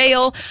quick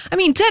sale. I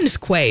mean, Dennis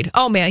Quaid.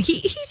 Oh man,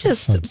 he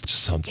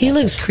sounds he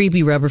looks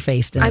creepy, rubber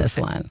faced in this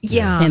one.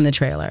 Yeah, in the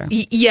trailer.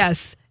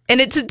 Yes, and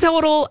it's a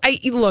total.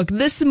 Look,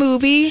 this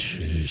movie.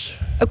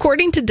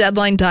 According to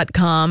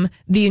Deadline.com,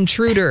 The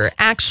Intruder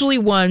actually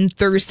won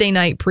Thursday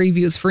night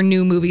previews for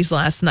new movies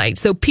last night.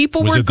 So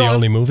people was were it the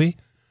only movie?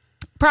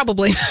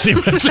 Probably. See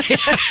what I'm saying?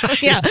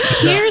 Yeah.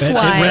 Here's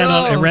why.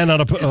 It ran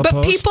out of But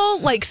post.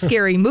 people like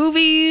scary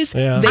movies.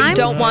 Yeah. They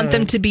don't want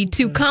them to be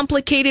too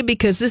complicated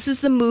because this is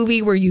the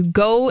movie where you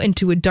go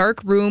into a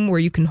dark room where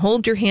you can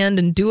hold your hand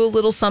and do a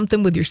little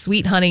something with your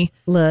sweet honey.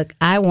 Look,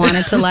 I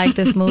wanted to like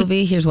this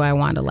movie. Here's why I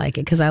wanted to like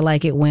it. Because I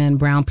like it when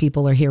brown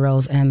people are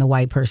heroes and the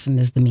white person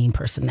is the mean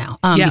person now.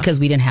 Because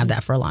we didn't have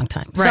that for a long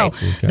time. Right.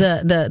 So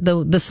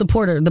the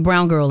supporter, the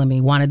brown girl in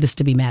me wanted this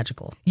to be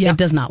magical. Yeah. It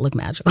does not look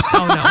magical.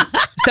 Oh, no.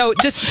 So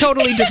just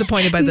totally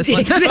disappointed by this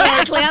one.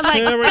 Exactly. I was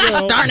like, There we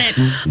go. darn it.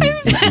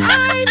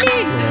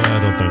 I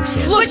don't think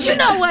so. But you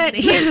know what?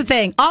 Here's the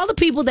thing. All the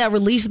people that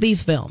released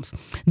these films,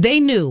 they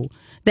knew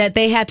that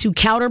they had to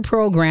counter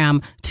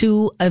program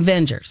to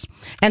Avengers.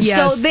 And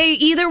Yes. so they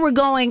either were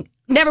going,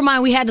 never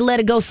mind, we had to let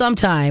it go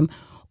sometime,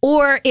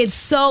 or it's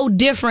so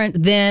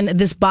different than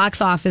this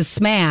box office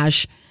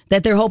smash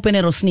that they're hoping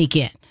it'll sneak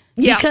in.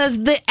 Yeah. Because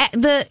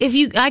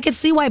I could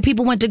see why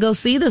people went to go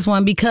see this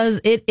one because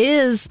it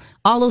is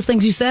all those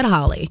things you said,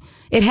 Holly.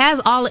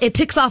 It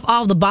ticks off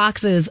all the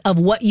boxes of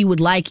what you would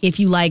like if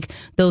you like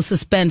those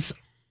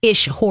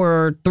suspense-ish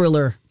horror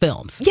thriller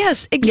films.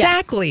 Yes,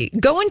 exactly.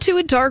 Go into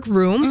a dark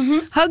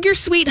room, hug your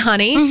sweet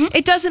honey.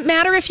 It doesn't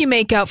matter if you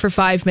make out for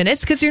 5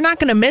 minutes because you're not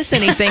going to miss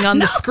anything on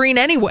the screen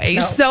anyway.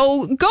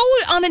 So go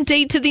on a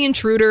date to The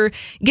Intruder,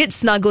 get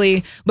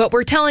snuggly. But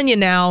we're telling you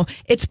now,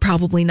 it's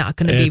probably not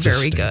going to be It's a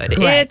very stinker. good.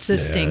 Right. It's a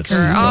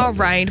stinker. All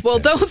right. Well,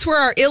 those were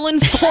our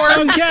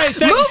ill-informed Okay, thanks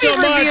movie so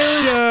much.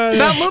 reviews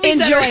about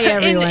movies Enjoy, that are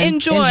everyone.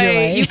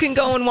 Enjoy. You can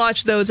go and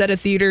watch those at a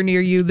theater near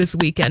you this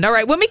weekend. All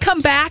right. When we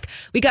come back,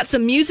 we got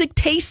some music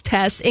taste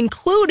tests,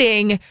 including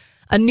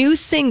a new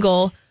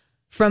single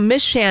from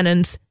Miss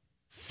Shannon's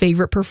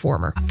favorite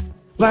performer.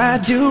 Why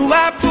do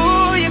I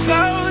pull you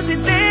close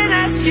and then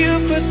ask you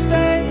for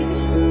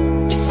space?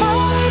 If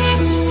all it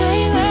is to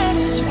say that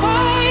is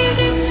why is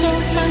it so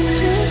hard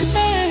to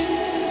say?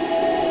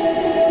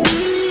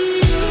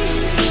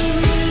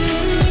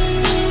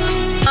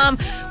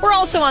 We're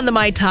also on the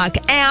My Talk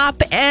app,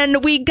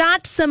 and we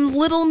got some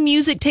little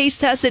music taste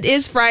tests. It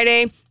is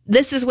Friday.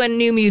 This is when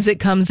new music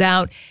comes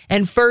out.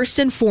 And first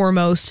and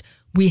foremost,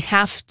 we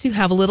have to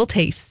have a little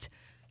taste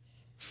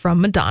from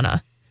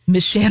Madonna,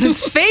 Miss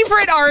Shannon's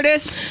favorite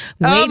artist.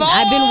 I've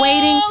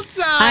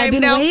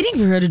been waiting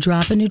for her to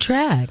drop a new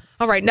track.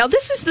 All right, now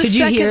this is the Did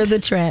second. you hear the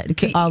track?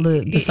 All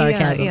the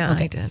sarcasm? Yeah,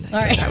 Okay. I did. All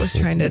right. I was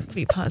trying to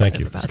be positive Thank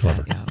you. about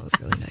Clever. that. Yeah, it was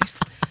really nice.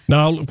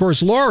 Now, of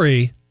course,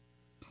 Lori,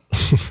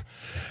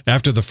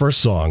 after the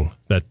first song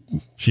that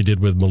she did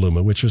with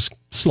Maluma, which was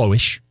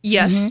slowish,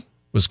 Yes.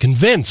 was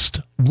convinced,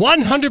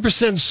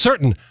 100%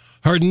 certain,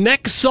 her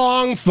next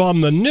song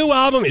from the new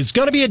album is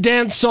going to be a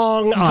dance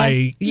song.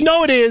 I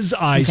know it is.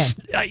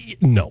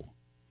 No,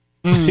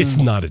 it's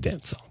not a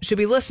dance song. Should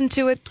we listen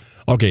to it?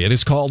 Okay, it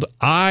is called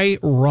I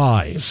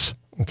Rise.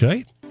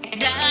 Okay.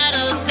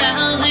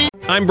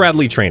 I'm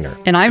Bradley Trainer.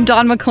 And I'm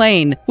Don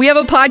McClain. We have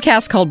a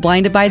podcast called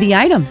Blinded by the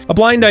Item. A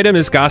blind item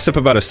is gossip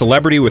about a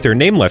celebrity with their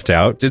name left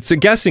out. It's a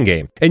guessing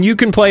game, and you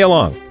can play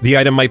along. The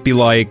item might be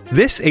like,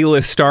 this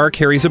A-list star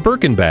carries a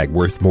Birkin bag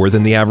worth more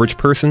than the average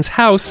person's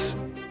house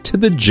to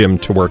the gym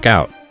to work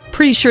out.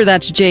 Pretty sure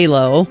that's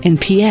J-Lo.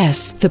 And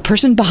P.S. the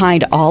person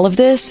behind all of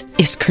this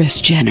is Kris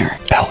Jenner,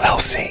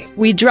 LLC.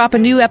 We drop a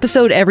new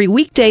episode every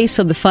weekday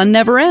so the fun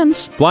never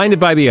ends. Blinded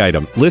by the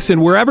Item. Listen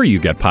wherever you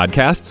get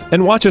podcasts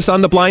and watch us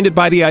on the Blinded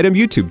by the Item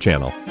YouTube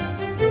channel.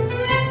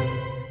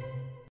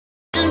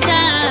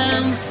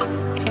 Sometimes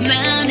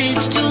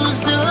manage to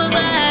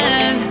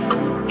survive.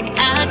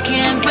 I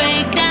can't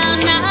break down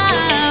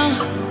now.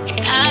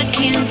 I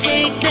can't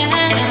take that.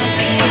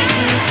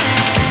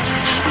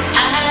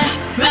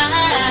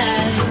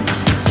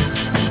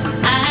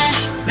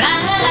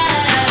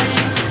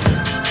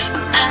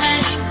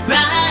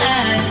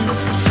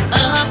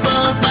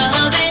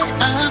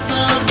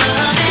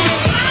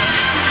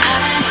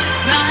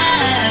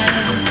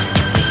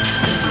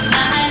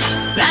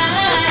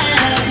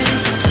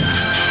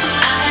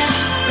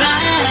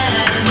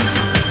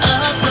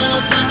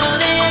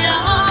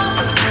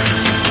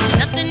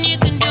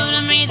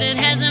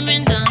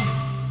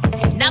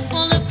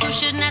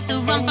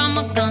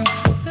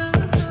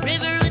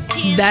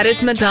 That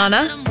is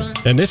Madonna.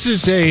 And this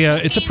is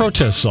it's a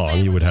protest song,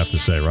 you would have to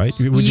say, right?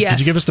 Yes. Did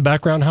you give us the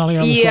background, Holly,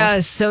 on the song?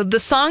 Yes. So the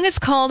song is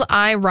called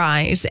I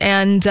Rise.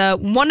 And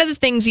one of the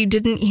things you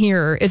didn't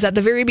hear is at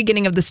the very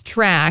beginning of this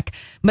track,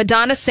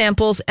 Madonna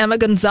samples Emma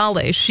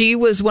Gonzalez. She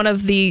was one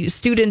of the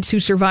students who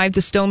survived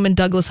the Stoneman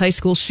Douglas High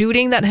School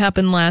shooting that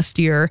happened last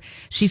year.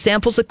 She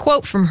samples a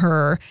quote from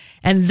her,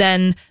 and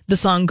then the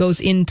song goes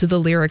into the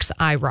lyrics,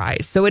 I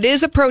Rise. So it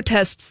is a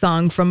protest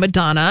song from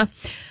Madonna.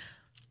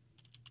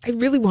 I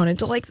really wanted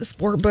to like the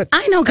sport, but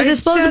I know, because it's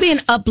supposed to be an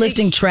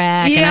uplifting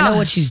track, and I know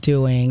what she's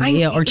doing,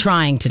 or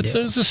trying to do.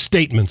 It's a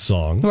statement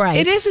song. Right.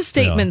 It is a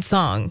statement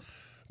song.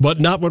 But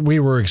not what we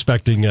were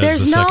expecting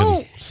as the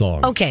second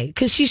song. Okay,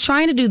 because she's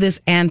trying to do this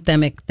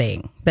anthemic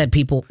thing that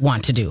people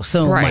want to do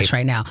so much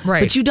right now. Right.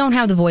 But you don't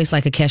have the voice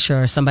like a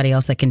Kesha or somebody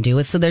else that can do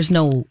it, so there's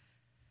no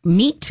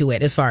meat to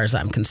it as far as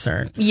I'm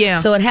concerned. Yeah.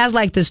 So it has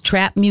like this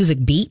trap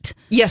music beat.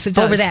 Yes, it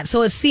does. Over that.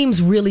 So it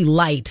seems really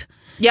light.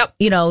 Yep.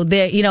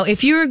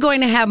 If you're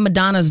going to have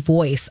Madonna's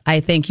voice, I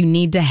think you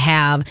need to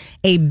have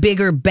a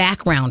bigger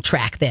background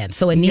track then.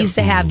 So it needs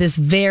to have this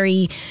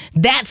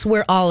that's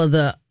where all of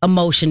the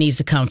emotion needs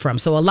to come from.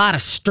 So a lot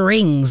of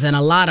strings and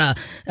a lot of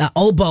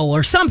oboe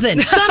or something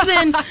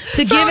to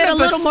give it a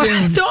little more.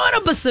 Throw in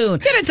a bassoon.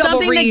 Get a double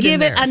something to reed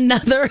give in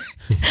it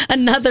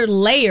another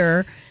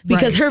layer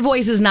because her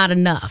voice is not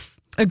enough.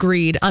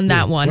 Agreed on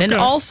that one. Okay. And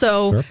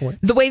also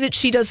the way that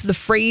she does the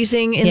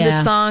phrasing in the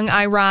song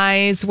I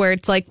Rise, where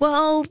it's like,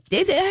 well,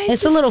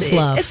 it's a little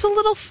fluff. It's a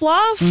little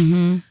fluff.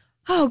 Mm-hmm.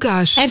 Oh,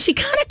 gosh. And she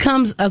kind of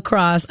comes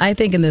across, I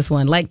think, in this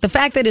one, like the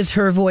fact that it's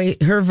her voice,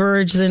 her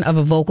version of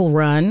a vocal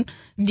run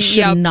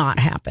should not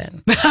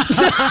happen.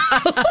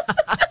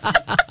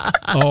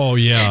 Oh,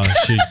 yeah.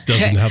 She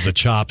doesn't have the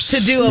chops to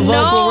do a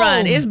vocal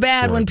run. It's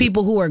bad when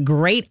people who are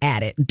great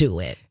at it do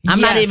it.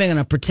 I'm not even going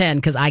to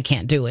pretend because I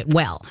can't do it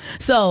well.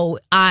 So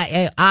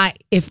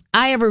if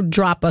I ever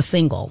drop a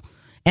single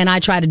and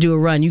I try to do a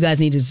run, you guys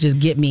need to just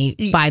get me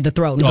by the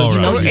throat and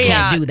go, you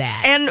can't do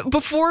that. And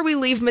before we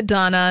leave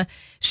Madonna,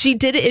 she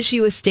did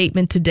issue a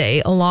statement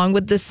today along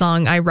with the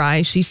song I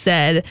Rise. She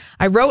said,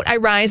 I wrote I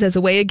Rise as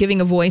a way of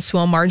giving a voice to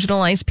all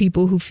marginalized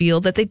people who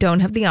feel that they don't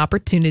have the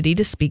opportunity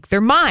to speak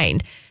their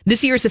mind.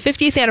 This year is the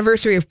 50th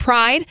anniversary of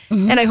Pride,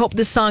 and I hope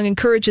this song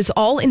encourages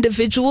all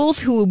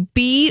individuals to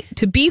be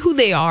who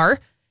they are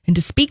and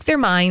to speak their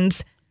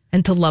minds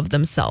and to love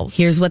themselves.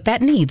 Here's what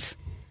that needs.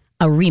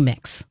 A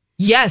remix.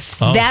 Yes.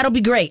 That'll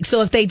be great.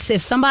 So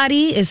if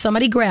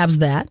somebody grabs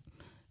that,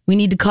 we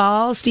need to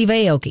call Steve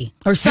Aoki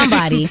or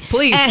somebody.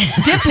 Please.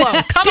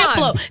 Diplo. Come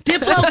on.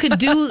 Diplo could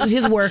do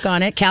his work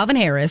on it. Calvin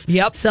Harris.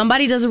 Yep.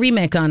 Somebody does a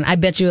remake on it. I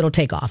bet you it'll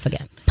take off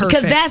again.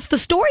 Because that's the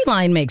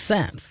storyline makes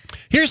sense.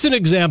 Here's an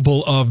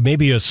example of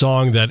maybe a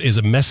song that is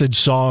a message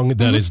song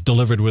that is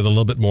delivered with a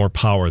little bit more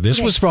power.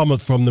 This was from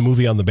the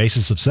movie On the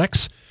Basis of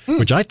Sex,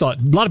 which I thought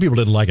a lot of people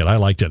didn't like it. I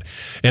liked it.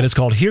 And it's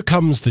called Here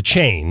Comes the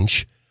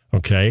Change.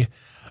 Okay.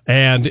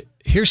 And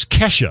here's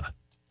Kesha.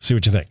 See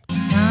what you think.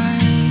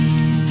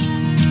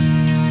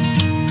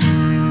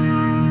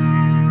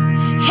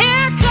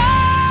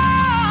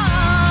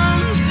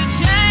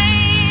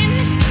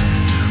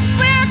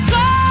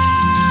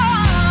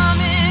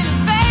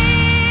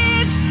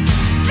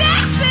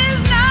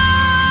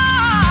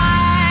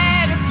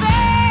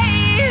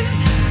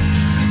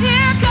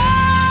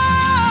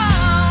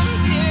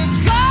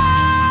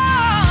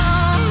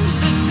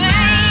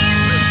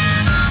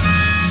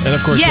 And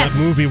of course, that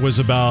movie was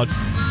about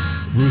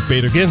Ruth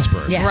Bader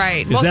Ginsburg. Yes.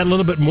 Right. Is that a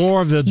little bit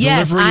more of the delivery?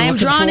 Yes, I am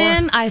drawn for?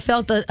 in. I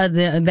felt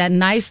that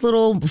nice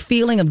little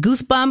feeling of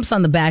goosebumps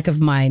on the back of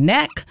my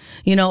neck.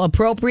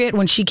 Appropriate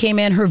when she came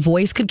in, her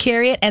voice could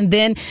carry it. And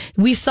then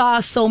we saw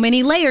so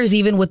many layers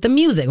even with the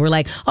music. We're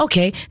like,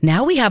 okay,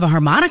 now we have a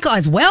harmonica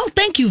as well.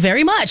 Thank you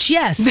very much.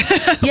 Yes.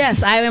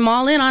 Yes, I am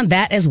all in on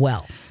that as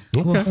well.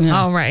 Okay. Well,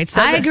 all right.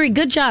 So I agree.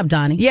 Good job,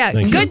 Donnie. Yeah,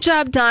 good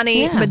job,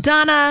 Donnie. Yeah.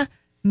 Madonna.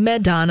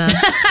 Madonna.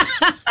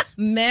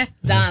 I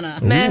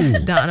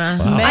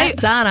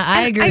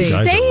agree. I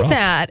say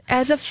that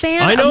as a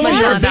fan I know of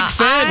Madonna. you're a big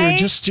fan.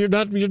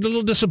 You're a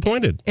little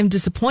disappointed. I'm I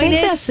disappointed.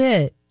 think that's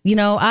it.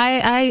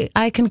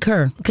 I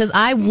concur because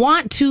I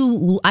want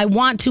to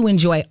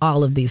enjoy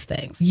all of these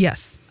things.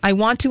 Yes. I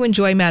want to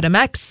enjoy Madam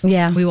X.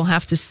 Yeah. We will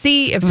have to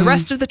see if the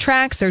rest of the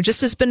tracks are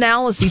just as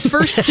banal as these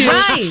first two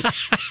Right.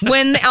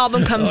 when the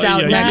album comes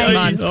out next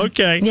month.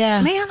 Okay.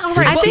 Yeah. Man, all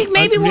right. I think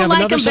maybe we we'll have like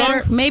another them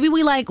better. song? Maybe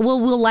we'll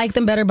like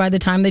them better by the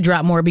time they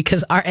drop more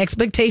because our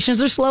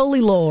expectations are slowly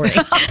lowering.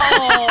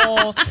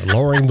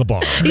 Lowering the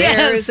bar.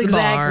 There's the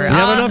exactly. bar. We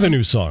have another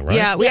new song, right?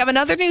 Yeah, we have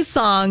another new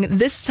song.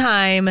 This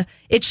time,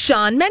 it's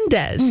Shawn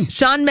Mendes.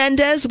 Shawn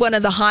Mendes, one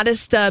of the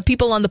hottest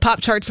people on the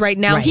pop charts right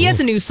now. Right. He has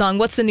a new song.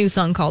 What's the new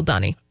song called,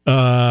 Donnie?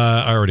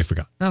 I already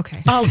forgot.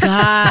 Okay. Oh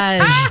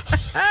gosh.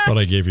 But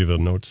I gave you the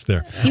notes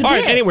there. All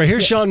right, anyway,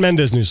 here's Shawn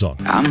Mendes' new song.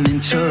 I'm in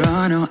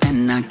Toronto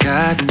and I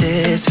got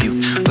this view,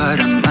 but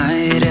I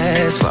might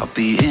as well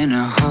be in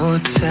a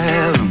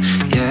hotel room.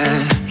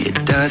 Yeah,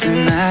 it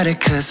doesn't matter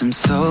cause I'm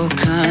so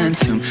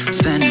consumed,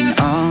 spending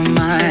all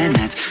my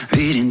nights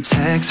reading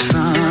texts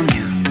from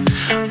you.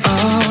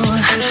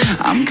 Oh,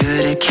 I'm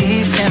good at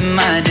keeping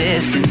my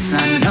distance.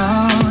 I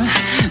know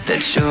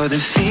that you're the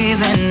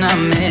feeling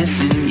I'm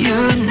missing. You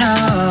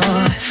know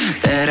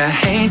that I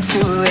hate to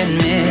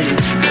admit it,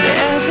 but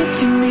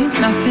everything means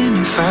nothing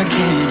if I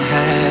can't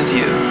have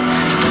you.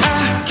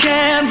 I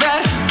can't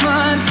write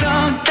one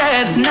song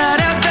that's not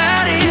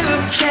about you.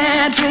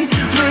 Can't drink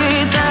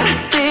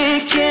without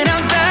thinking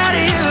about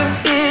you.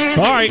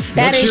 All right.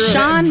 That what's is your-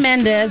 Shawn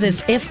Mendes.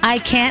 Is If I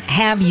Can't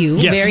Have You.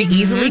 Yes. Very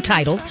easily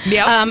titled.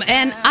 Yep.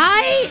 And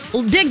I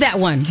dig that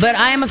one, but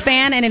I am a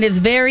fan, and it is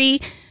very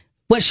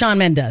what Shawn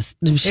Mendes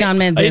does.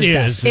 It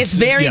is. It's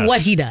very Yes. what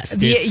he does.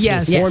 It's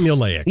yes.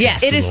 formulaic.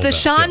 Yes. It is A the little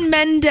Shawn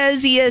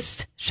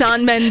Mendesiest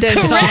Shawn Mendes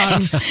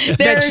Correct. song.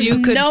 There's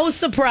you could- no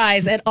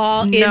surprise at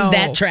all in No.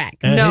 that track.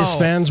 And No. his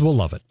fans will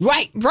love it.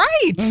 Right.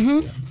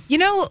 Right.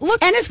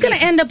 look. And it's going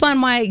to end up on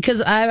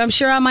because I'm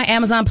sure on my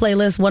Amazon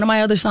playlist, one of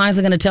my other songs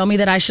are going to tell me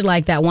that I should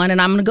like that one.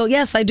 And I'm going to go,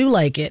 yes, I do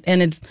like it.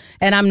 And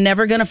I'm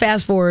never going to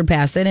fast forward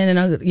past it.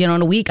 And in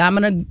a week, I'm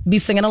going to be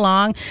singing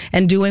along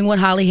and doing what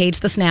Holly hates,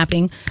 the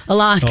snapping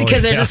along,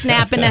 because there's a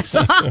snap in that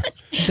song.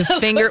 The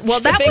finger. Well,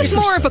 that was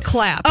more of a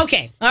clap.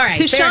 Okay. All right.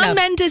 To Shawn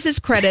Mendes'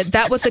 credit,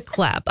 that was a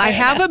clap. I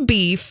have a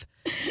beef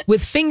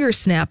with finger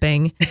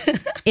snapping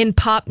in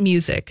pop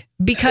music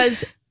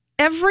because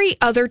every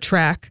other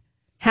track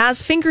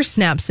has finger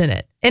snaps in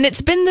it. And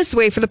it's been this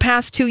way for the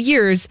past 2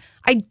 years.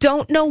 I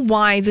don't know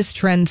why this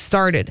trend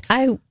started.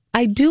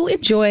 I do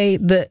enjoy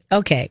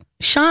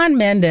Shawn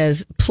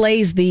Mendes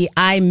plays the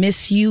I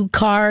miss you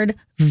card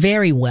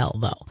very well,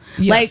 though.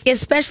 Yes.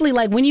 Especially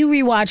when you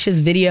rewatch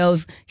his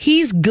videos,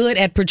 he's good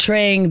at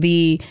portraying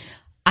the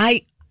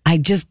I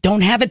just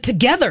don't have it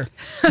together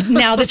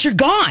now that you're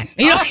gone.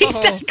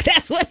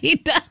 That's what he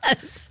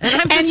does.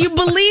 And you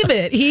believe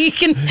it.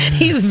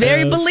 He's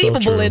very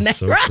believable in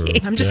that, right? True.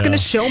 I'm just going to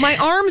show my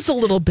arms a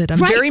little bit. I'm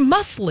very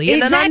muscly.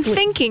 And then I'm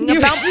thinking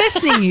about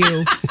missing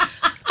you.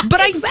 But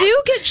I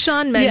do get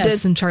Shawn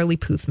Mendes and Charlie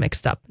Puth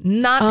mixed up.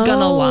 Not going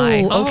to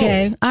lie.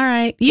 Okay. All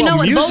right. You know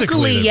what?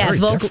 Vocally, yes.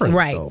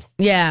 Right. Though.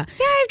 Yeah.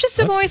 Yeah, I just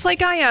a voice like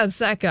it's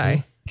that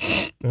guy.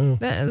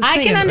 I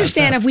can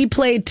understand if we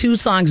played 2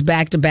 songs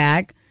back to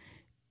back.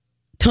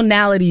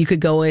 Tonality you could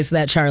go is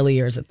that Charlie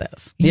or is it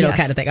this?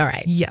 Kind of thing. All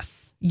right.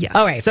 Yes.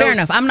 All right. Fair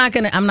enough. I'm not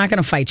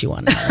gonna fight you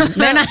on that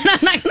one. I'm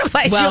not gonna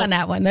fight you on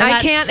that one.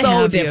 I can't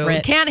have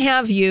different. Can't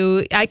have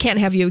you. I can't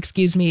have you.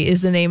 Excuse me.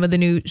 Is the name of the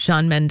new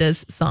Shawn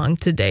Mendes song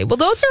today? Well,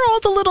 those are all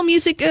the little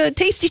music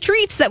tasty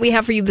treats that we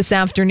have for you this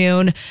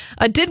afternoon.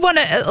 Did want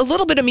a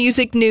little bit of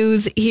music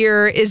news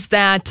here. Is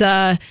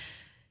that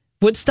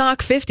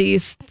Woodstock 50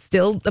 is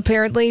still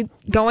apparently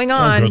going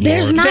on.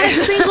 There's not a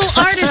single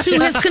artist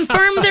who has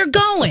confirmed they're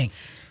going.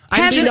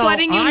 I'm just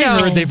letting you know.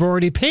 I heard they've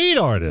already paid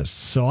artists,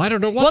 so I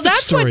don't know what. Well,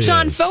 that's what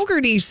John is.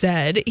 Fogerty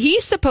said.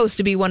 He's supposed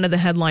to be one of the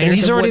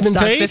headliners of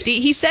Woodstock 50.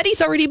 He said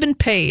he's already been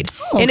paid.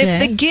 And if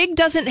the gig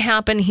doesn't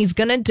happen, he's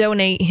going to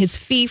donate his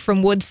fee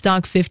from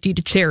Woodstock 50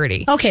 to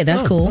charity. Okay,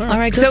 that's cool. All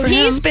right, good so for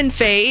he's him.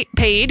 been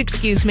paid,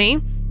 excuse me.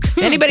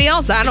 Anybody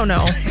else? I don't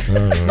know.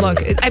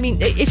 Look, I mean,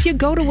 if you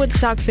go to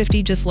Woodstock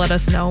 50, just let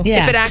us know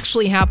if it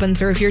actually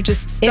happens or if you're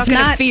just stuck in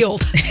a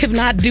field. If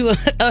not, do a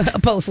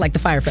post like the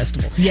Fire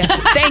Festival. Yes,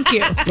 thank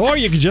you. Or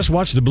you can just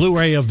watch the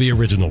Blu-ray of the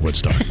original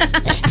Woodstock.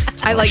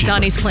 I like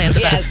Donnie's plan the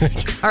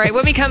best. All right,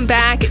 when we come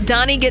back,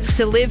 Donnie gets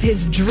to live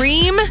his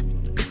dream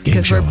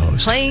because we're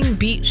playing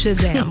Beat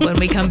Shazam when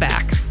we come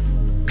back.